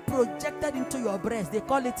 Everything being projected into your breast, they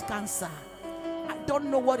call it cancer. I don't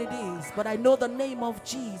know what it is, but I know the name of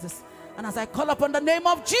Jesus. And as I call upon the name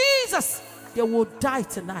of Jesus, they will die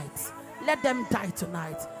tonight. Let them die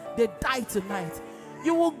tonight. They die tonight.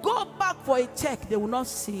 You will go back for a check, they will not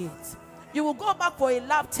see it. You will go back for a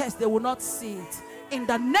lab test, they will not see it. In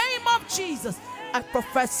the name of Jesus, I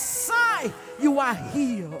prophesy you are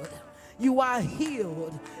healed. You are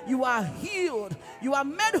healed. You are healed. You are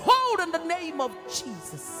made whole in the name of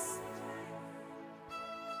Jesus.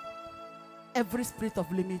 Every spirit of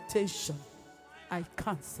limitation, I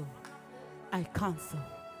cancel. I cancel.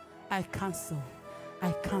 I cancel.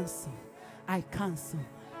 I cancel. I cancel.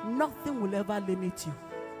 Nothing will ever limit you.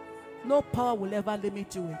 No power will ever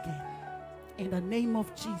limit you again. In the name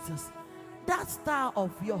of Jesus, that star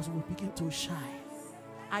of yours will begin to shine.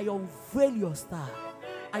 I unveil your star.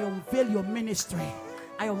 I unveil your ministry.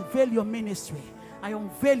 I unveil your ministry. I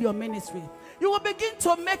unveil your ministry. You will begin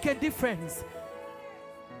to make a difference.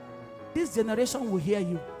 This generation will hear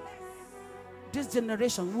you. This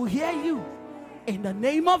generation will hear you. In the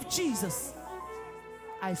name of Jesus,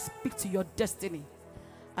 I speak to your destiny.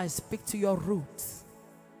 I speak to your roots.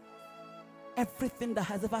 Everything that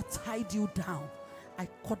has ever tied you down, I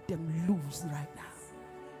cut them loose right now.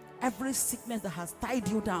 Every sickness that has tied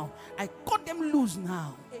you down, I cut them loose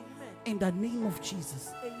now. Amen. In the name of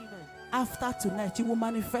Jesus. Amen. After tonight, you will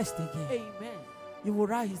manifest again. Amen. You will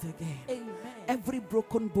rise again. Amen. Every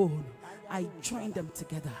broken bone, I join them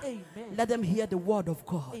together. Amen. Let them hear the word of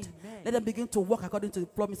God. Amen. Let them begin to walk according to the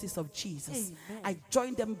promises of Jesus. Amen. I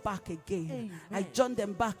join them back again. Amen. I join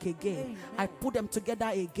them back again. Amen. I put them together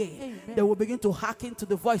again. Amen. They will begin to hearken to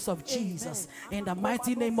the voice of Jesus. Amen. In the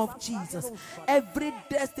mighty name of Jesus. Every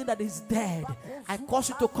destiny that is dead, I cause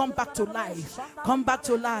you to come back to life. Come back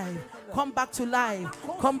to life. Come back to life.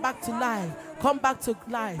 Come back to life. Come back to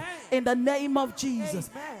life. In the name of Jesus.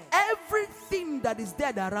 Everything that is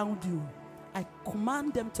dead around you, I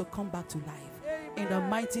command them to come back to life. In the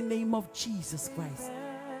mighty name of Jesus Christ.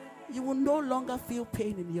 You will no longer feel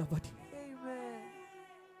pain in your body.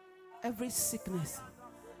 Every sickness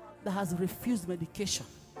that has refused medication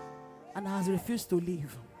and has refused to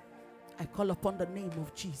live, I call upon the name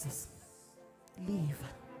of Jesus. Leave.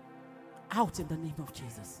 Out in the name of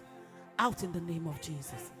Jesus. Out in the name of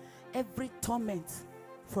Jesus. Every torment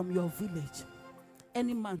from your village,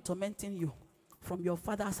 any man tormenting you from your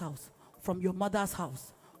father's house, from your mother's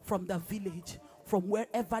house, from the village, from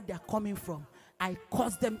wherever they are coming from, I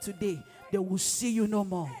curse them today. They will see you no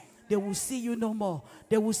more. They will see you no more.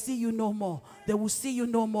 They will see you no more. They will see you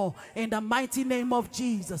no more. In the mighty name of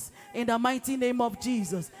Jesus. In the mighty name of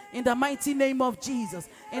Jesus. In the mighty name of Jesus.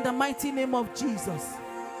 In the mighty name of Jesus.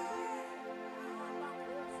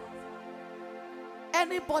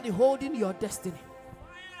 Anybody holding your destiny,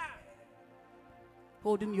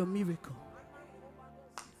 holding your miracle,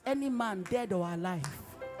 any man dead or alive,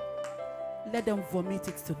 let them vomit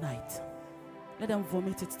it tonight. Let them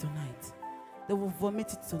vomit it tonight. They will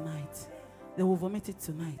vomit it tonight. They will vomit it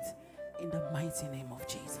tonight. In the mighty name of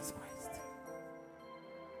Jesus Christ.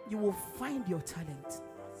 You will find your talent.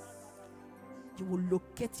 You will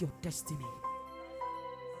locate your destiny.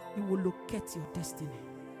 You will locate your destiny.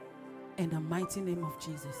 In the mighty name of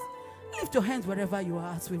Jesus. Lift your hands wherever you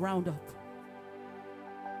are as we round up.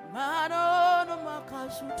 I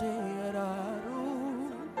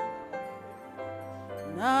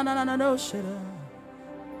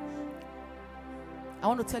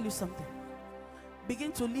want to tell you something.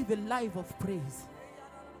 Begin to live a life of praise.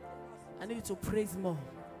 I need you to praise more.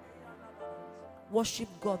 Worship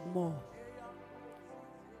God more.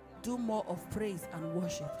 Do more of praise and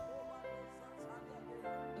worship.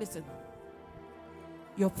 Listen.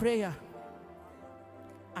 Your prayer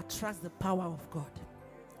attracts the power of God.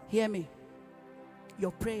 Hear me.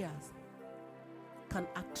 Your prayers can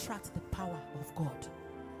attract the power of God,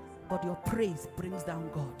 but your praise brings down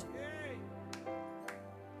God.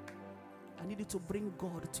 I need you to bring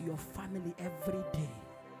God to your family every day.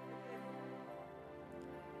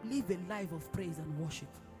 Live a life of praise and worship.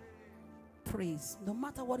 Praise, no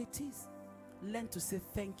matter what it is. Learn to say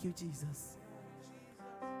thank you, Jesus.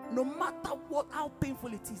 No matter how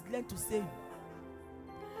painful it is, learn to say,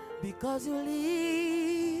 because you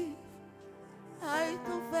live, I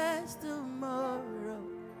confess tomorrow.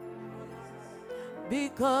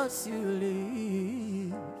 Because you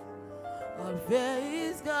live, all fear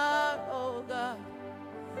is gone, oh God.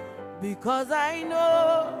 Because I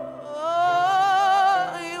know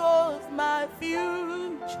it was my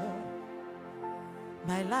future.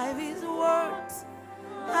 My life is worth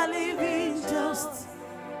living just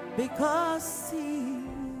because you.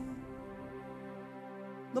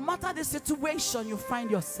 No matter the situation you find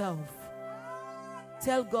yourself,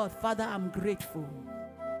 tell God, Father, I'm grateful.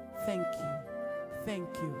 Thank you.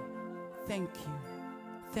 Thank you. Thank you.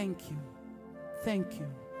 Thank you. Thank you.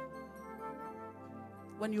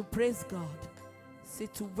 When you praise God,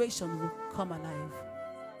 situation will come alive.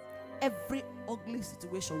 Every ugly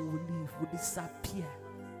situation will leave, will disappear.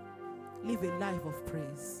 Live a life of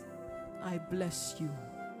praise. I bless you.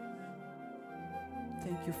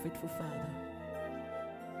 Thank you, faithful Father.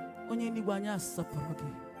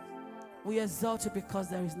 We exalt you because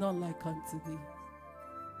there is none like unto thee.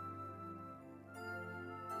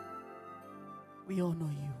 We honor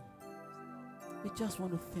you. We just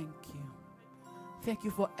want to thank you. Thank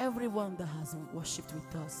you for everyone that has worshipped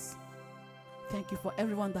with us. Thank you for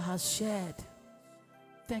everyone that has shared.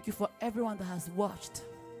 Thank you for everyone that has watched.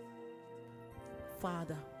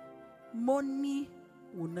 Father, money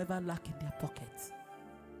will never lack in their pockets.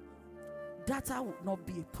 Data will not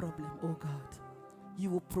be a problem, oh God. You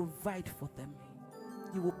will provide for them.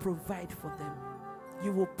 You will provide for them.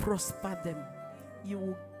 You will prosper them. You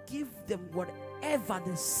will give them whatever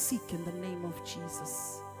they seek in the name of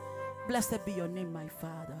Jesus. Blessed be your name, my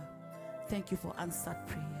Father. Thank you for answered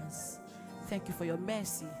prayers. Thank you for your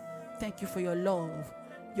mercy. Thank you for your love,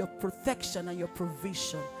 your protection, and your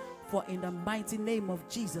provision. For in the mighty name of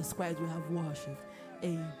Jesus Christ we have worshipped.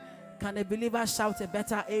 Amen. Can a believer shout a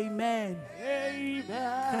better amen? Amen.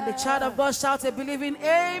 Can the child of God shout a believing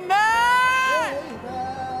amen?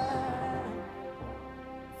 Amen.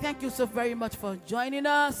 Thank you so very much for joining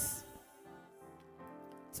us.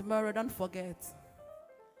 Tomorrow, don't forget,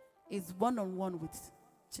 it's one-on-one with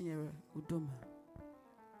Chinyere Udoma.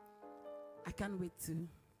 I can't wait to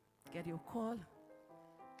get your call.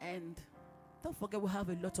 And don't forget, we have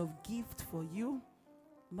a lot of gifts for you.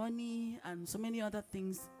 Money and so many other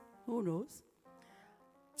things. Who knows?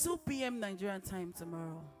 2 p.m. Nigerian time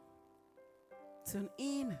tomorrow. Tune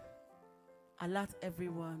in. Alert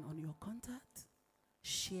everyone on your contact.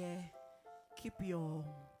 Share. Keep your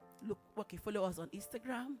look. Okay, follow us on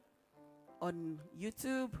Instagram, on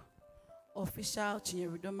YouTube, official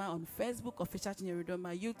Chinyere Udoma, on Facebook, official Chinyere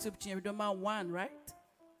Udoma, YouTube Chinyere Udoma 1, right?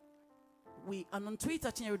 And on Twitter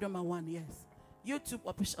Chinyere Udoma 1, yes. YouTube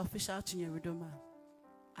official Chinyere Udoma.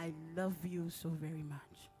 I love you so very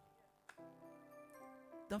much.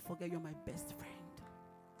 Don't forget, you're my best friend.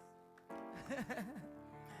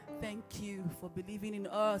 Thank you for believing in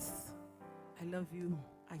us. I love you.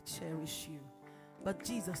 I cherish you. But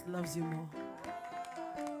Jesus loves you more.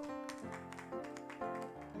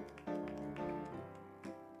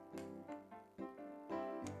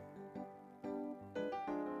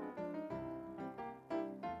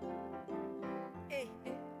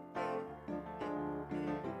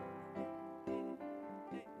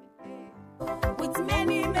 With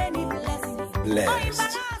many, many blessings.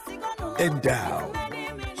 Blessed, endowed,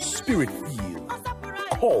 spirit-filled,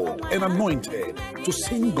 called and anointed to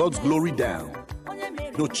sing God's glory down.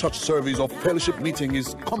 No church service or fellowship meeting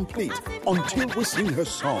is complete until we sing her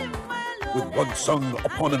song. With one song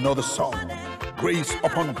upon another song, grace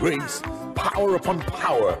upon grace, power upon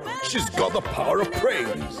power, she's got the power of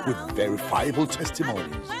praise with verifiable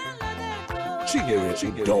testimonies. Chinyere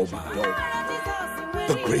Udoma.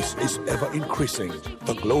 The grace is ever increasing,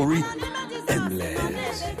 the glory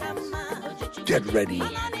endless. Get ready,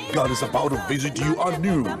 God is about to visit you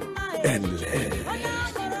anew, endless.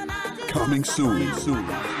 Coming soon.